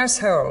own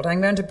household,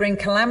 I'm going to bring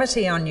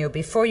calamity on you.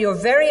 Before your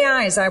very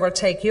eyes, I will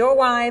take your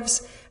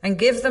wives and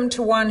give them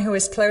to one who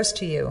is close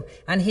to you,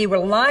 and he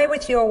will lie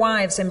with your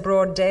wives in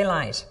broad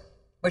daylight,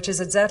 which is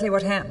exactly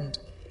what happened.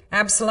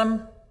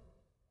 Absalom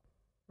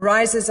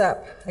rises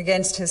up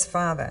against his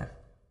father.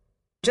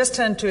 Just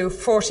turn to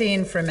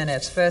 14 for a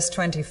minute, verse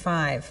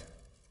 25.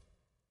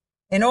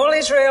 In all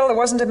Israel, there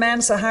wasn't a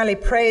man so highly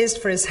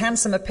praised for his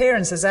handsome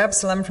appearance as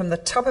Absalom. From the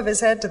top of his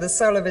head to the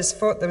sole of his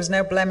foot, there was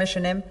no blemish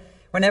in him.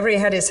 Whenever he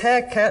had his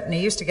hair cut, and he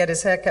used to get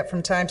his hair cut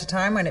from time to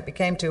time, when it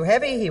became too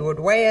heavy, he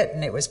would weigh it,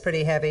 and it was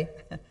pretty heavy.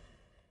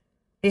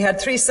 He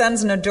had 3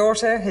 sons and a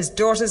daughter. His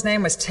daughter's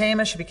name was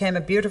Tamar. She became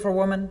a beautiful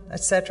woman,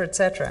 etc.,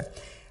 etc.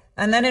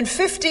 And then in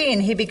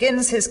 15, he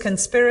begins his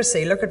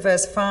conspiracy. Look at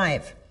verse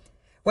 5.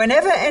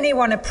 Whenever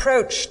anyone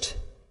approached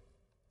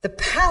the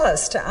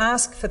palace to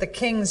ask for the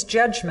king's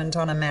judgment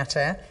on a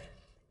matter,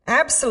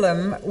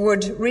 Absalom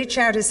would reach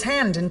out his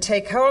hand and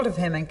take hold of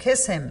him and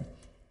kiss him.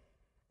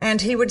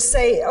 And he would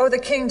say, oh, the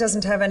king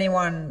doesn't have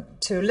anyone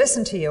to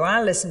listen to you.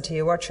 I'll listen to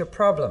you. What's your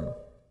problem?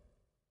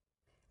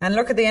 And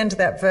look at the end of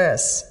that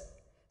verse.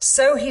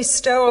 So he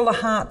stole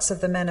the hearts of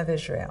the men of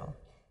Israel.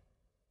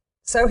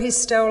 So he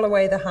stole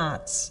away the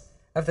hearts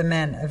of the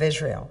men of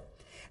Israel.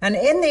 And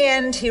in the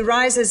end, he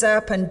rises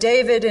up, and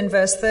David, in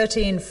verse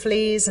 13,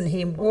 flees, and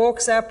he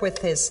walks up with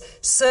his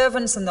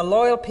servants and the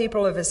loyal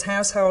people of his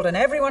household, and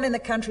everyone in the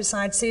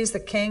countryside sees the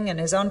king and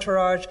his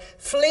entourage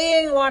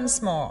fleeing once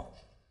more,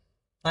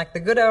 like the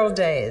good old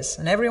days,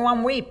 and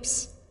everyone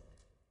weeps.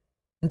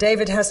 And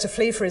David has to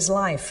flee for his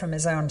life from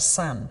his own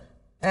son.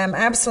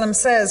 Absalom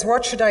says,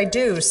 what should I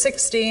do?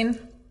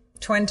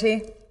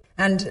 16:20.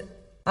 And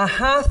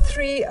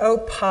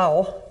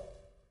Ahithophel,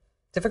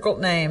 difficult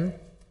name,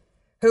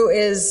 who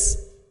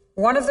is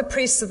one of the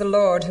priests of the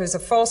Lord, who's a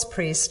false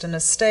priest and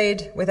has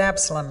stayed with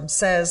Absalom,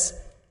 says,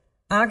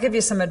 I'll give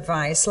you some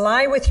advice.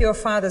 Lie with your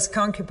father's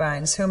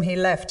concubines, whom he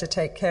left to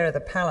take care of the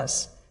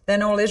palace.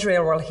 Then all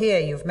Israel will hear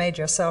you've made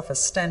yourself a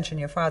stench in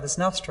your father's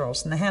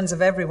nostrils, and the hands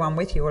of everyone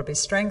with you will be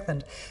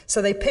strengthened.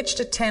 So they pitched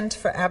a tent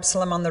for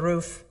Absalom on the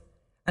roof,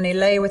 and he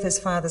lay with his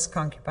father's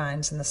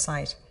concubines in the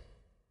sight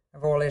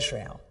of all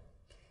Israel.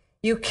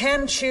 You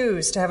can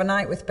choose to have a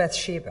night with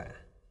Bathsheba,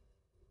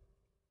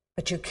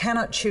 but you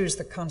cannot choose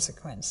the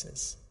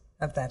consequences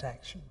of that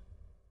action.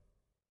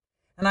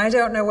 And I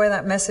don't know where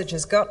that message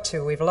has got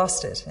to. We've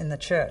lost it in the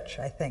church,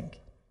 I think.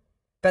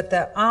 But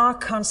there are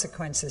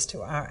consequences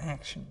to our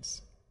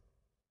actions.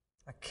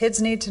 Our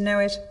kids need to know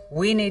it.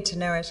 We need to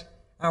know it.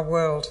 Our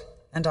world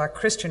and our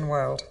Christian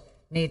world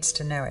needs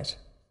to know it.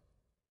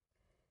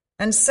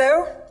 And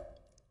so,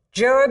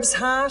 Joab's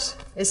heart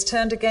is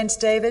turned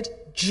against David.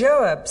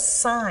 Joab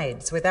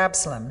sides with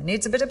Absalom. He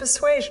needs a bit of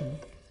persuasion.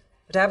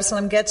 But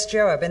Absalom gets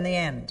Joab in the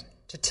end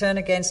to turn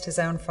against his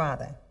own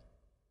father.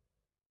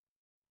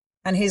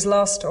 And he's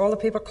lost all the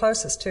people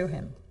closest to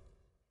him.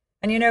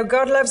 And you know,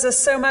 God loves us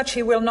so much,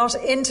 he will not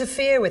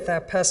interfere with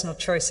our personal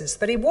choices.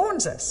 But he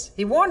warns us.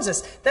 He warns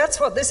us. That's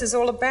what this is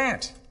all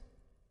about.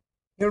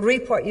 You'll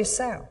reap what you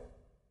sow.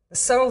 The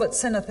soul that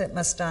sinneth, it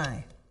must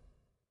die.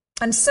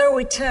 And so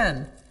we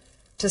turn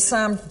to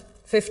Psalm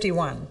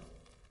 51.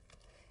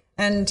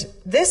 And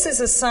this is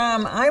a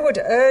psalm I would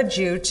urge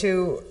you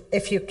to,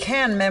 if you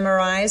can,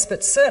 memorize,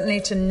 but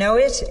certainly to know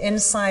it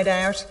inside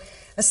out.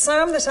 A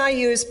psalm that I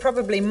use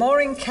probably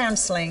more in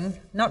counseling,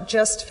 not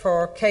just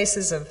for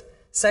cases of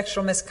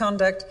sexual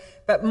misconduct,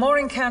 but more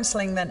in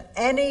counseling than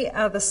any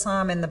other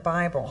psalm in the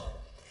Bible.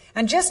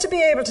 And just to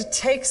be able to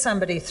take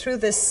somebody through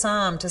this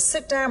psalm, to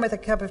sit down with a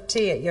cup of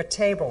tea at your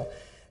table,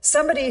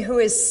 somebody who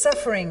is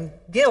suffering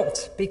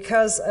guilt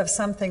because of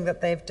something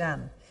that they've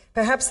done.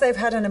 Perhaps they've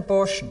had an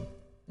abortion,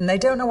 and they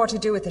don't know what to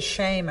do with the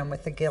shame and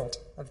with the guilt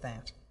of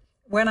that.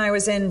 When I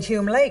was in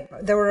Hume Lake,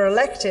 there were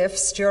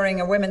electives during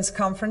a women's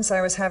conference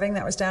I was having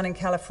that was down in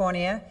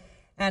California.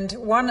 And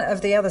one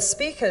of the other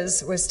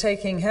speakers was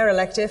taking her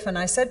elective, and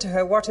I said to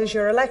her, what is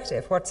your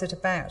elective? What's it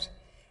about?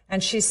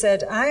 And she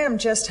said, I am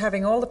just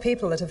having all the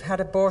people that have had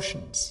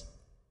abortions.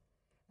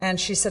 And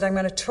she said, I'm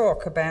going to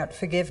talk about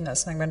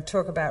forgiveness, and I'm going to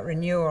talk about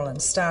renewal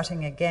and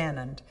starting again,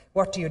 and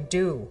what do you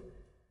do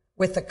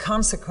with the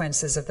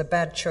consequences of the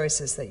bad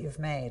choices that you've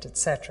made,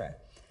 etc.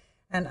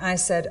 And I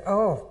said,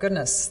 oh,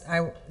 goodness,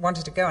 I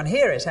wanted to go and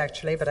hear it,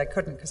 actually, but I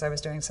couldn't because I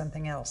was doing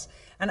something else.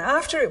 And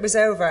after it was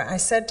over, I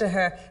said to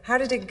her, how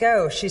did it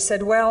go? She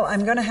said, well,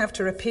 I'm going to have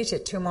to repeat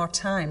it 2 more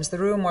times. The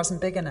room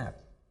wasn't big enough.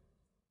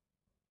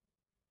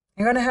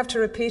 I'm going to have to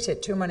repeat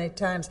it 2 many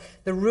times.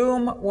 The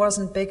room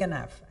wasn't big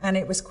enough, and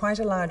it was quite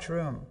a large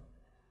room.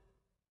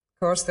 Of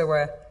course, there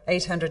were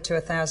 800 to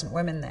 1,000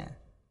 women there.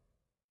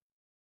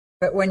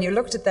 But when you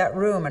looked at that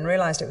room and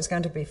realized it was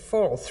going to be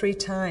full 3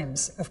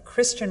 times of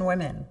Christian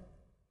women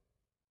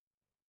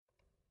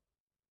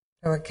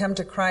who had come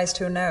to Christ,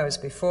 who knows,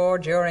 before,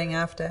 during,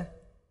 after,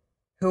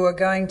 who are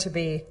going to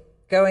be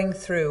going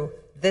through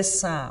this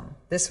psalm.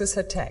 This was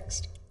her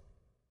text.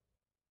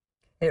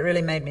 It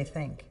really made me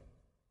think.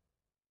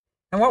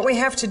 And what we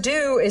have to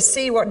do is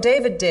see what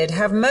David did.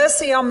 Have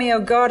mercy on me, O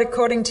God,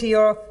 according to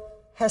your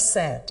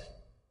hesed.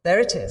 There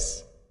it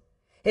is.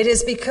 It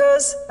is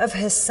because of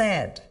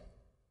hesed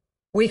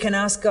we can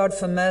ask God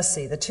for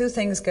mercy. The 2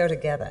 things go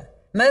together.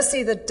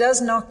 Mercy that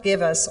does not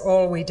give us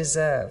all we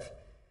deserve.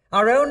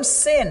 Our own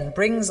sin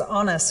brings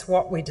on us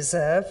what we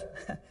deserve,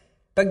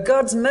 but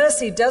God's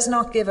mercy does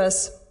not give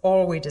us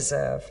all we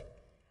deserve.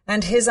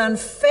 And his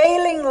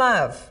unfailing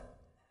love,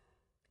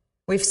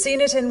 we've seen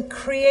it in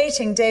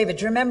creating David.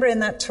 Do you remember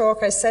in that talk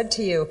I said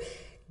to you,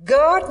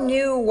 God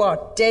knew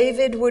what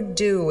David would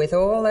do with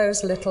all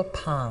those little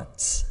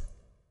parts.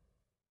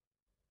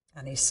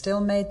 And he still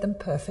made them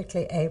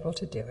perfectly able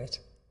to do it.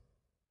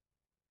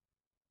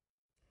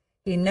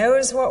 He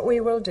knows what we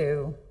will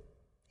do.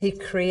 He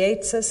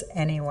creates us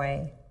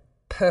anyway,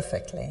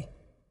 perfectly.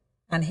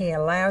 And he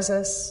allows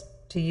us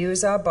to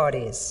use our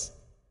bodies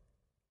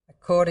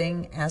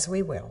according as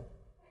we will.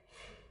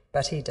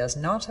 But he does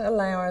not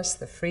allow us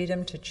the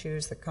freedom to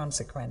choose the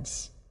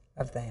consequence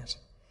of that.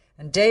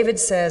 And David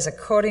says,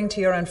 according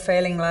to your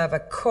unfailing love,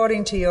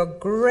 according to your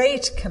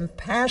great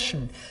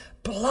compassion,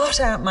 blot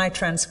out my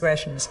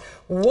transgressions,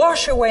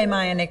 wash away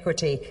my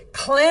iniquity,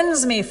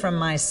 cleanse me from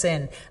my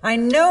sin. I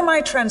know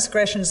my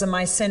transgressions and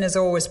my sin is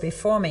always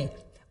before me.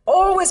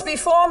 Always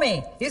before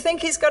me. You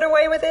think he's got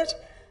away with it?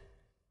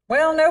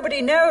 Well,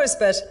 nobody knows,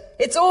 but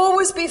it's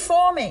always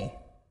before me.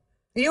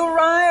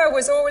 Uriah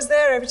was always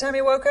there every time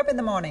he woke up in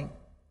the morning.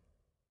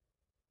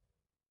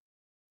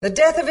 The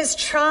death of his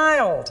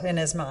child in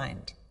his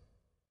mind.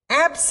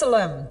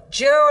 Absalom,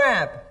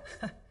 Joab,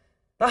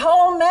 the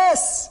whole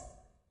mess.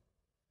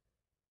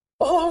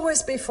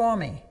 Always before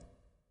me.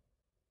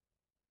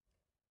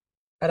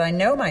 But I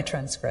know my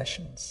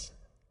transgressions.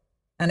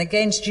 And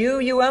against you,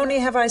 you only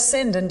have I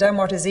sinned and done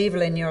what is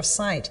evil in your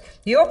sight.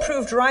 You're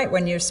proved right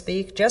when you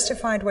speak,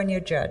 justified when you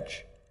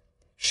judge.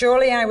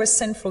 Surely I was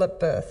sinful at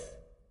birth,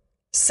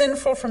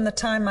 sinful from the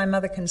time my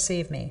mother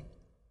conceived me.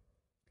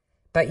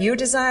 But you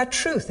desire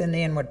truth in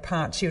the inward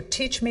parts. You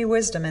teach me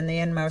wisdom in the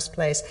inmost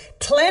place.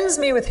 Cleanse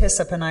me with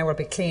hyssop, and I will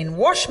be clean.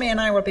 Wash me, and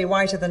I will be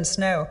whiter than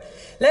snow.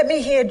 Let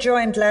me hear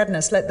joy and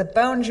gladness. Let the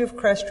bones you've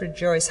crushed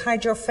rejoice.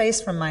 Hide your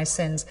face from my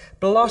sins.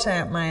 Blot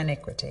out my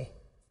iniquity.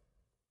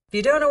 If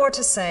you don't know what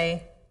to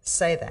say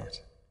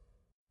that.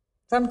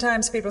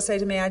 Sometimes people say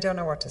to me, I don't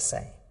know what to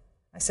say.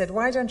 I said,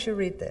 why don't you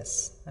read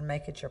this and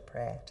make it your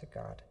prayer to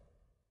God?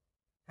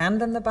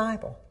 Hand them the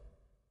Bible.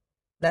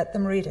 Let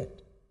them read it.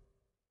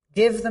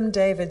 Give them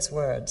David's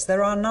words.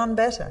 There are none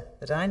better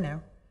that I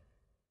know.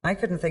 I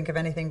couldn't think of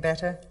anything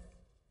better.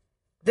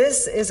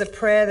 This is a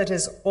prayer that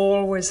is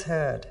always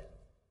heard.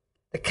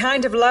 The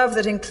kind of love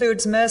that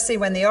includes mercy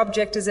when the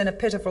object is in a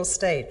pitiful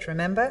state,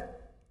 remember?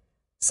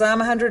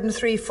 Psalm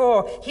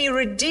 103:4, he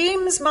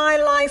redeems my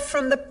life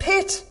from the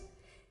pit.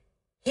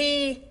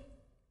 He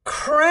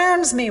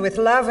crowns me with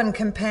love and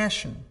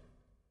compassion.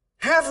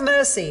 Have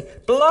mercy,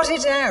 blot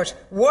it out,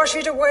 wash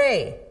it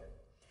away.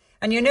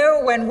 And you know,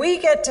 when we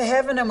get to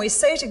heaven and we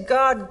say to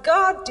God,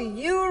 God, do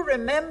you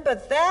remember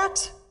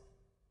that?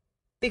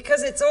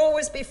 Because it's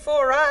always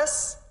before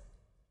us.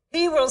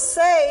 He will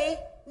say,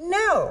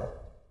 no.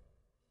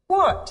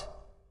 What?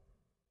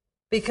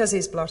 Because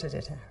he's blotted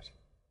it out.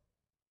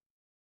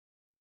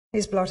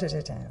 He's blotted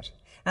it out.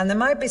 And there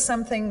might be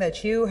something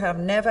that you have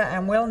never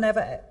and will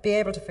never be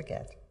able to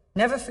forget.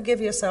 Never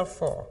forgive yourself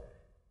for.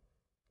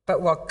 But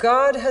what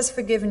God has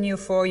forgiven you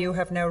for, you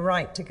have no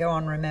right to go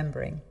on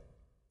remembering.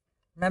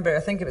 Remember, I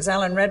think it was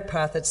Alan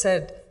Redpath that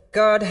said,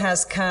 God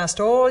has cast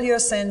all your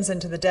sins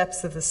into the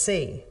depths of the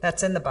sea.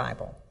 That's in the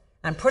Bible.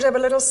 And put up a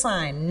little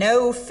sign,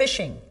 no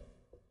fishing.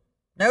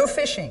 No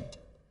fishing.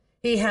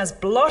 He has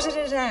blotted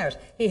it out.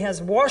 He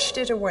has washed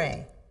it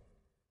away.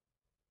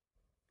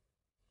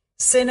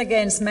 Sin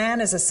against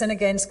man is a sin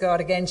against God.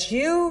 Against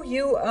you,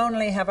 you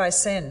only have I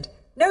sinned.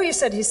 No, you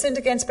said he sinned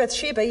against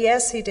Bathsheba.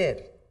 Yes, he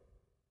did.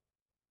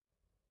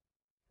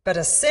 But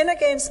a sin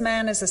against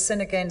man is a sin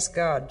against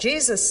God.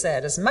 Jesus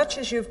said, as much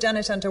as you've done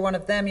it unto one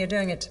of them, you're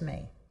doing it to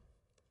me.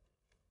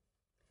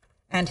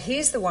 And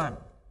he's the one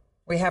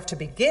we have to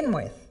begin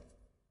with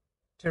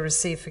to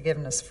receive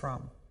forgiveness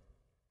from.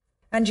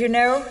 And you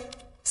know,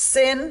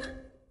 sin,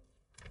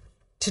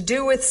 to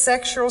do with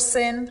sexual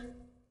sin,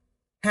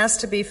 has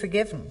to be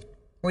forgiven.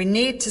 We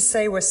need to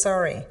say we're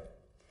sorry.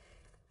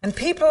 And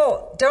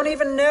people don't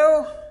even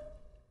know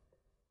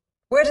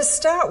where to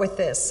start with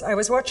this. I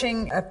was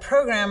watching a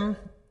program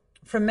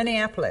from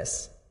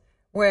Minneapolis,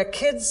 where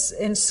kids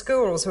in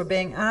schools were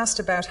being asked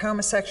about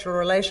homosexual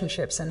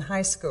relationships in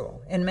high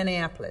school in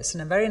Minneapolis,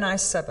 in a very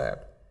nice suburb,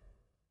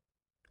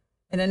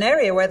 in an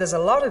area where there's a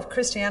lot of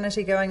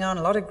Christianity going on,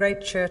 a lot of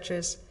great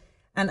churches,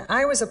 and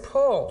I was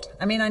appalled.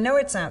 I mean, I know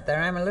it's out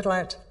there. I'm a little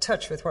out of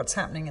touch with what's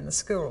happening in the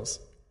schools.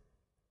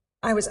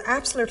 I was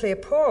absolutely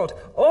appalled.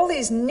 All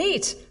these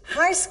neat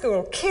high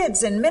school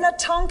kids in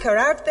Minnetonka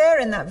out there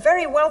in that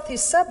very wealthy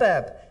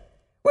suburb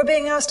were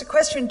being asked a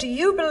question, do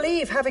you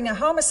believe having a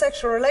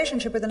homosexual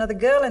relationship with another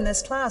girl in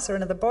this class or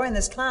another boy in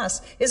this class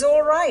is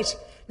all right?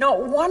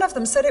 Not one of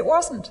them said it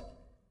wasn't.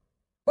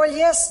 Well,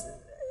 yes,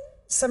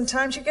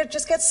 sometimes you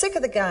just get sick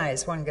of the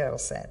guys, one girl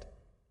said.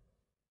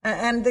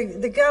 And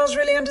the girls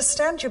really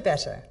understand you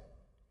better.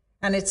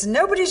 And it's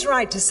nobody's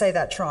right to say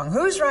that's wrong.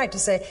 Who's right to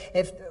say,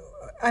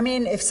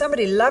 if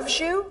somebody loves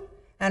you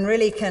and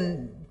really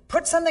can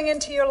put something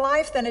into your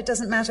life, then it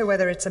doesn't matter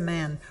whether it's a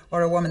man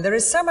or a woman. There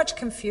is so much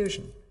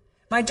confusion.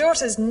 My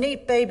daughter's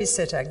neat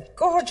babysitter,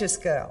 gorgeous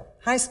girl,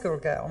 high school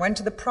girl, went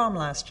to the prom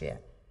last year.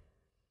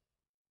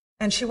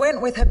 And she went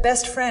with her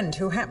best friend,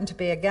 who happened to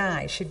be a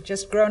guy. She'd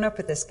just grown up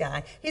with this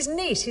guy. He's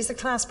neat. He's the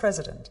class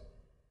president.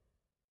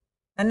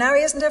 And now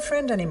he isn't her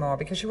friend anymore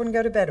because she wouldn't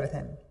go to bed with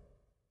him.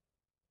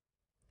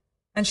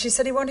 And she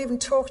said, he won't even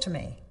talk to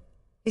me.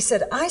 He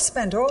said, I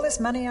spent all this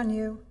money on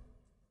you.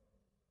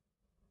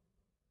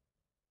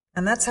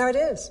 And that's how it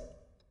is.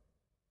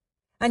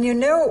 And you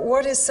know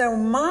what is so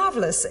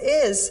marvelous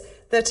is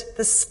that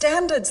the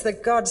standards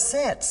that God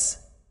sets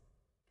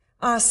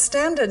are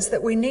standards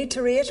that we need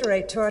to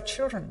reiterate to our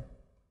children.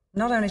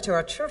 Not only to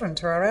our children,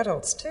 to our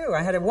adults too.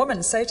 I had a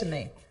woman say to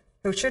me,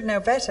 who should know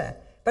better,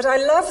 but I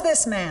love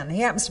this man.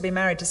 He happens to be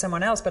married to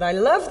someone else, but I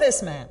love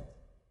this man.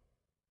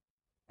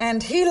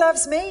 And he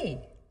loves me.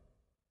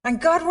 And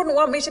God wouldn't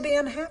want me to be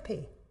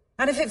unhappy.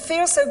 And if it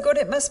feels so good,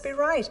 it must be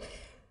right.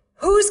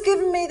 Who's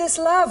given me this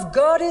love?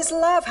 God is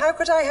love. How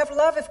could I have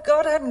love if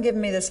God hadn't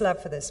given me this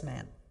love for this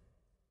man?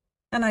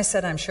 And I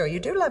said, I'm sure you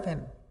do love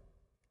him.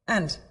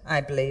 And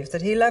I believe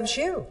that he loves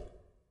you.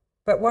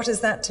 But what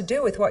has that to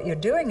do with what you're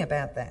doing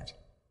about that?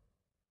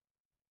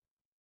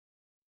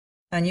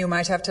 And you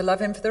might have to love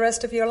him for the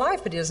rest of your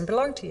life, but he doesn't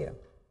belong to you.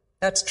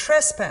 That's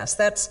trespass.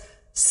 That's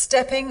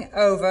stepping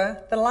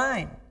over the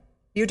line.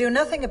 You do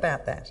nothing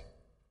about that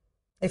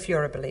if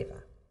you're a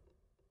believer.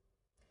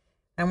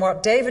 And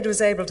what David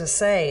was able to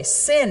say,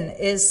 sin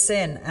is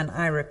sin, and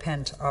I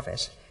repent of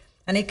it.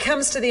 And he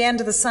comes to the end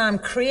of the psalm,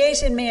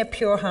 create in me a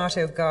pure heart,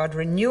 O God,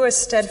 renew a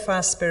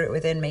steadfast spirit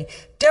within me.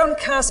 Don't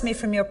cast me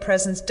from your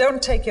presence.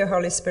 Don't take your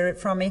Holy Spirit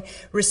from me.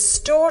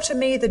 Restore to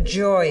me the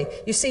joy.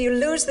 You see, you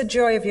lose the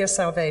joy of your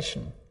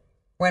salvation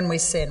when we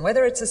sin,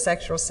 whether it's a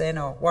sexual sin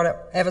or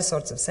whatever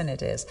sorts of sin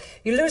it is.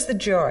 You lose the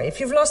joy. If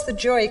you've lost the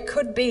joy, it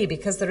could be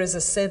because there is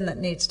a sin that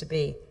needs to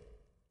be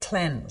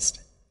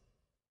cleansed.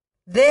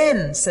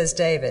 Then, says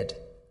David,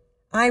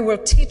 I will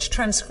teach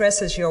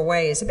transgressors your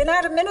ways. He'd been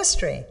out of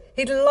ministry.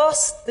 He'd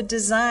lost the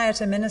desire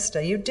to minister.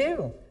 You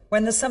do,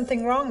 when there's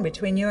something wrong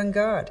between you and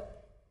God.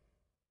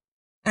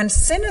 And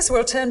sinners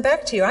will turn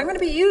back to you. I'm going to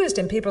be used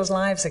in people's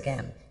lives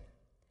again.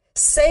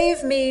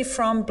 Save me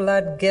from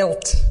blood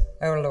guilt,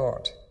 O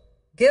Lord.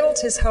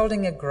 Guilt is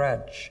holding a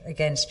grudge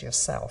against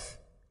yourself.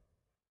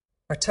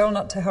 We're told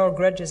not to hold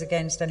grudges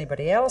against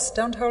anybody else.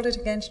 Don't hold it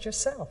against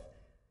yourself.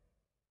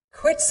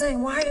 Quit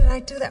saying, why did I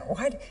do that?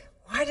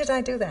 Why did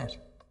I do that?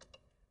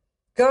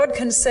 God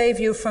can save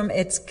you from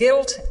its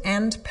guilt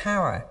and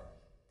power.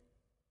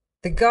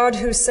 The God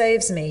who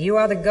saves me, you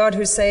are the God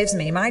who saves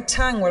me. My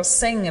tongue will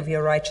sing of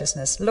your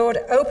righteousness. Lord,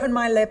 open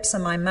my lips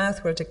and my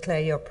mouth will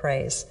declare your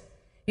praise.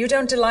 You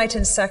don't delight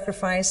in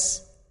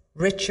sacrifice,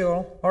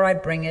 ritual, or I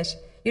bring it.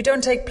 You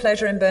don't take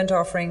pleasure in burnt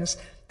offerings.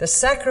 The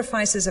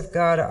sacrifices of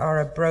God are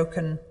a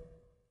broken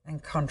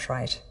and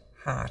contrite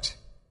heart.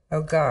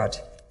 O God,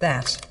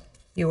 that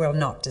you will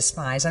not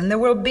despise. And there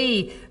will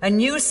be a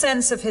new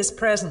sense of his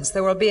presence.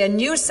 There will be a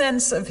new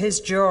sense of his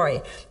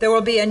joy. There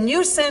will be a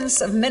new sense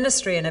of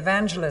ministry and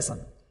evangelism.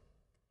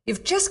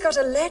 You've just got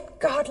to let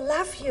God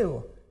love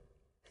you.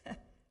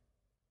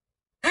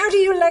 How do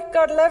you let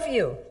God love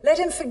you? Let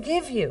him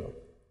forgive you.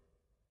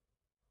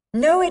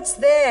 Know it's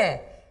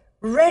there,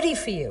 ready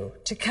for you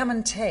to come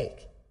and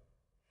take.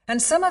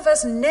 And some of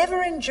us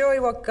never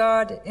enjoy what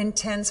God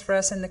intends for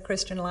us in the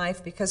Christian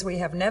life because we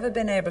have never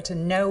been able to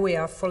know we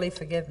are fully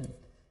forgiven.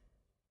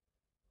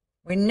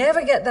 We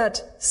never get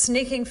that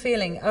sneaking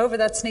feeling,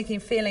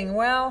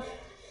 well,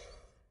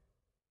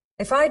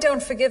 if I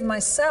don't forgive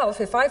myself,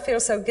 if I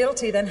feel so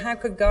guilty, then how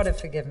could God have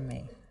forgiven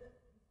me?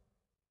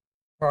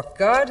 What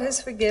God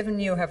has forgiven,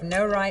 you have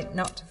no right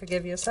not to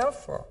forgive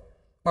yourself for.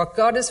 What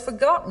God has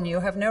forgotten, you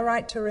have no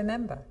right to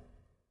remember.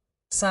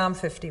 Psalm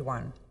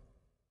 51.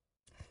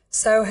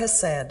 So has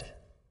said,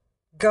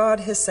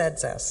 God has said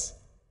us,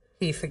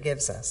 he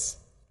forgives us.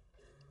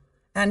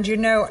 And you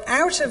know,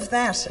 out of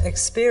that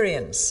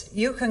experience,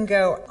 you can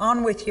go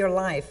on with your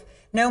life,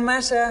 no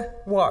matter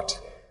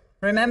what.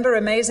 Remember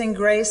Amazing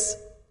Grace?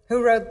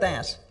 Who wrote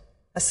that?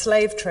 A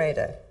slave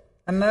trader,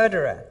 a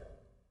murderer.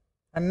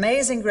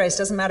 Amazing Grace,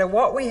 doesn't matter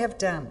what we have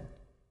done,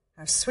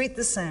 how sweet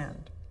the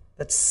sound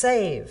that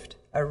saved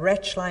a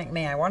wretch like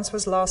me. I once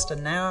was lost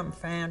and now I'm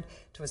found.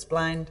 I was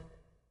blind,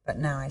 but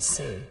now I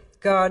see.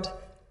 God,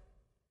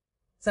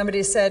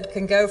 somebody said,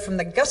 can go from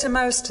the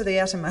guttermost to the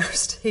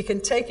uttermost. He can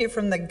take you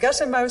from the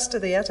guttermost to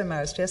the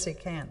uttermost. Yes, he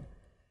can.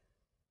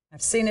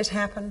 I've seen it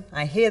happen.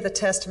 I hear the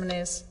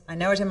testimonies. I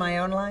know it in my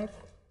own life.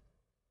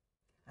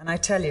 And I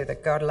tell you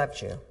that God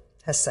loves you,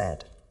 has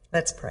said.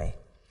 Let's pray.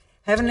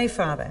 Heavenly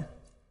Father,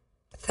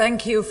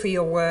 thank you for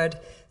your word.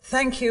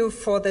 Thank you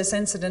for this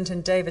incident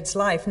in David's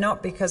life,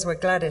 not because we're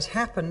glad it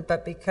happened,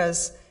 but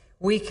because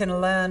we can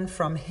learn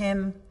from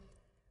him,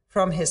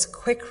 from his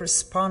quick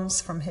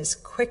response, from his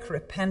quick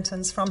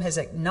repentance, from his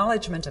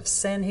acknowledgement of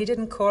sin. He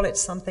didn't call it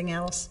something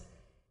else.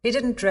 He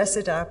didn't dress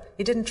it up.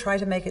 He didn't try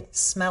to make it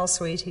smell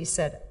sweet. He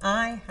said,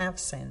 I have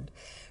sinned.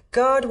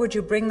 God, would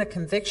you bring the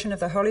conviction of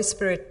the Holy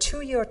Spirit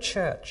to your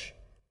church?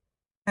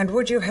 And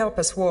would you help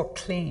us walk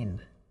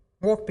clean,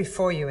 walk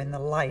before you in the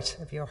light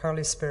of your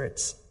Holy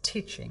Spirit's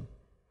teaching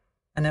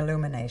and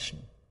illumination?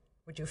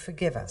 Would you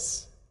forgive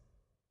us?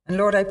 And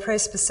Lord, I pray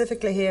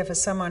specifically here for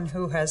someone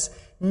who has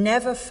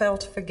never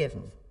felt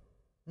forgiven,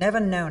 never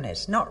known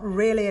it, not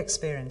really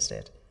experienced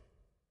it.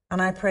 And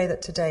I pray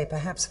that today,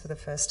 perhaps for the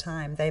first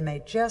time, they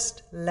may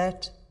just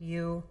let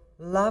you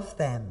love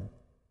them.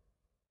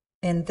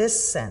 In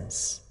this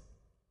sense,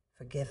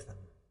 forgive them.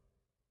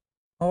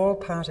 All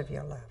part of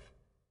your love.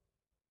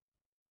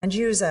 and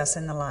use us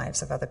in the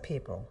lives of other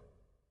people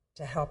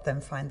to help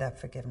them find that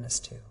forgiveness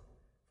too.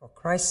 For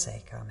Christ's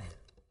sake, amen.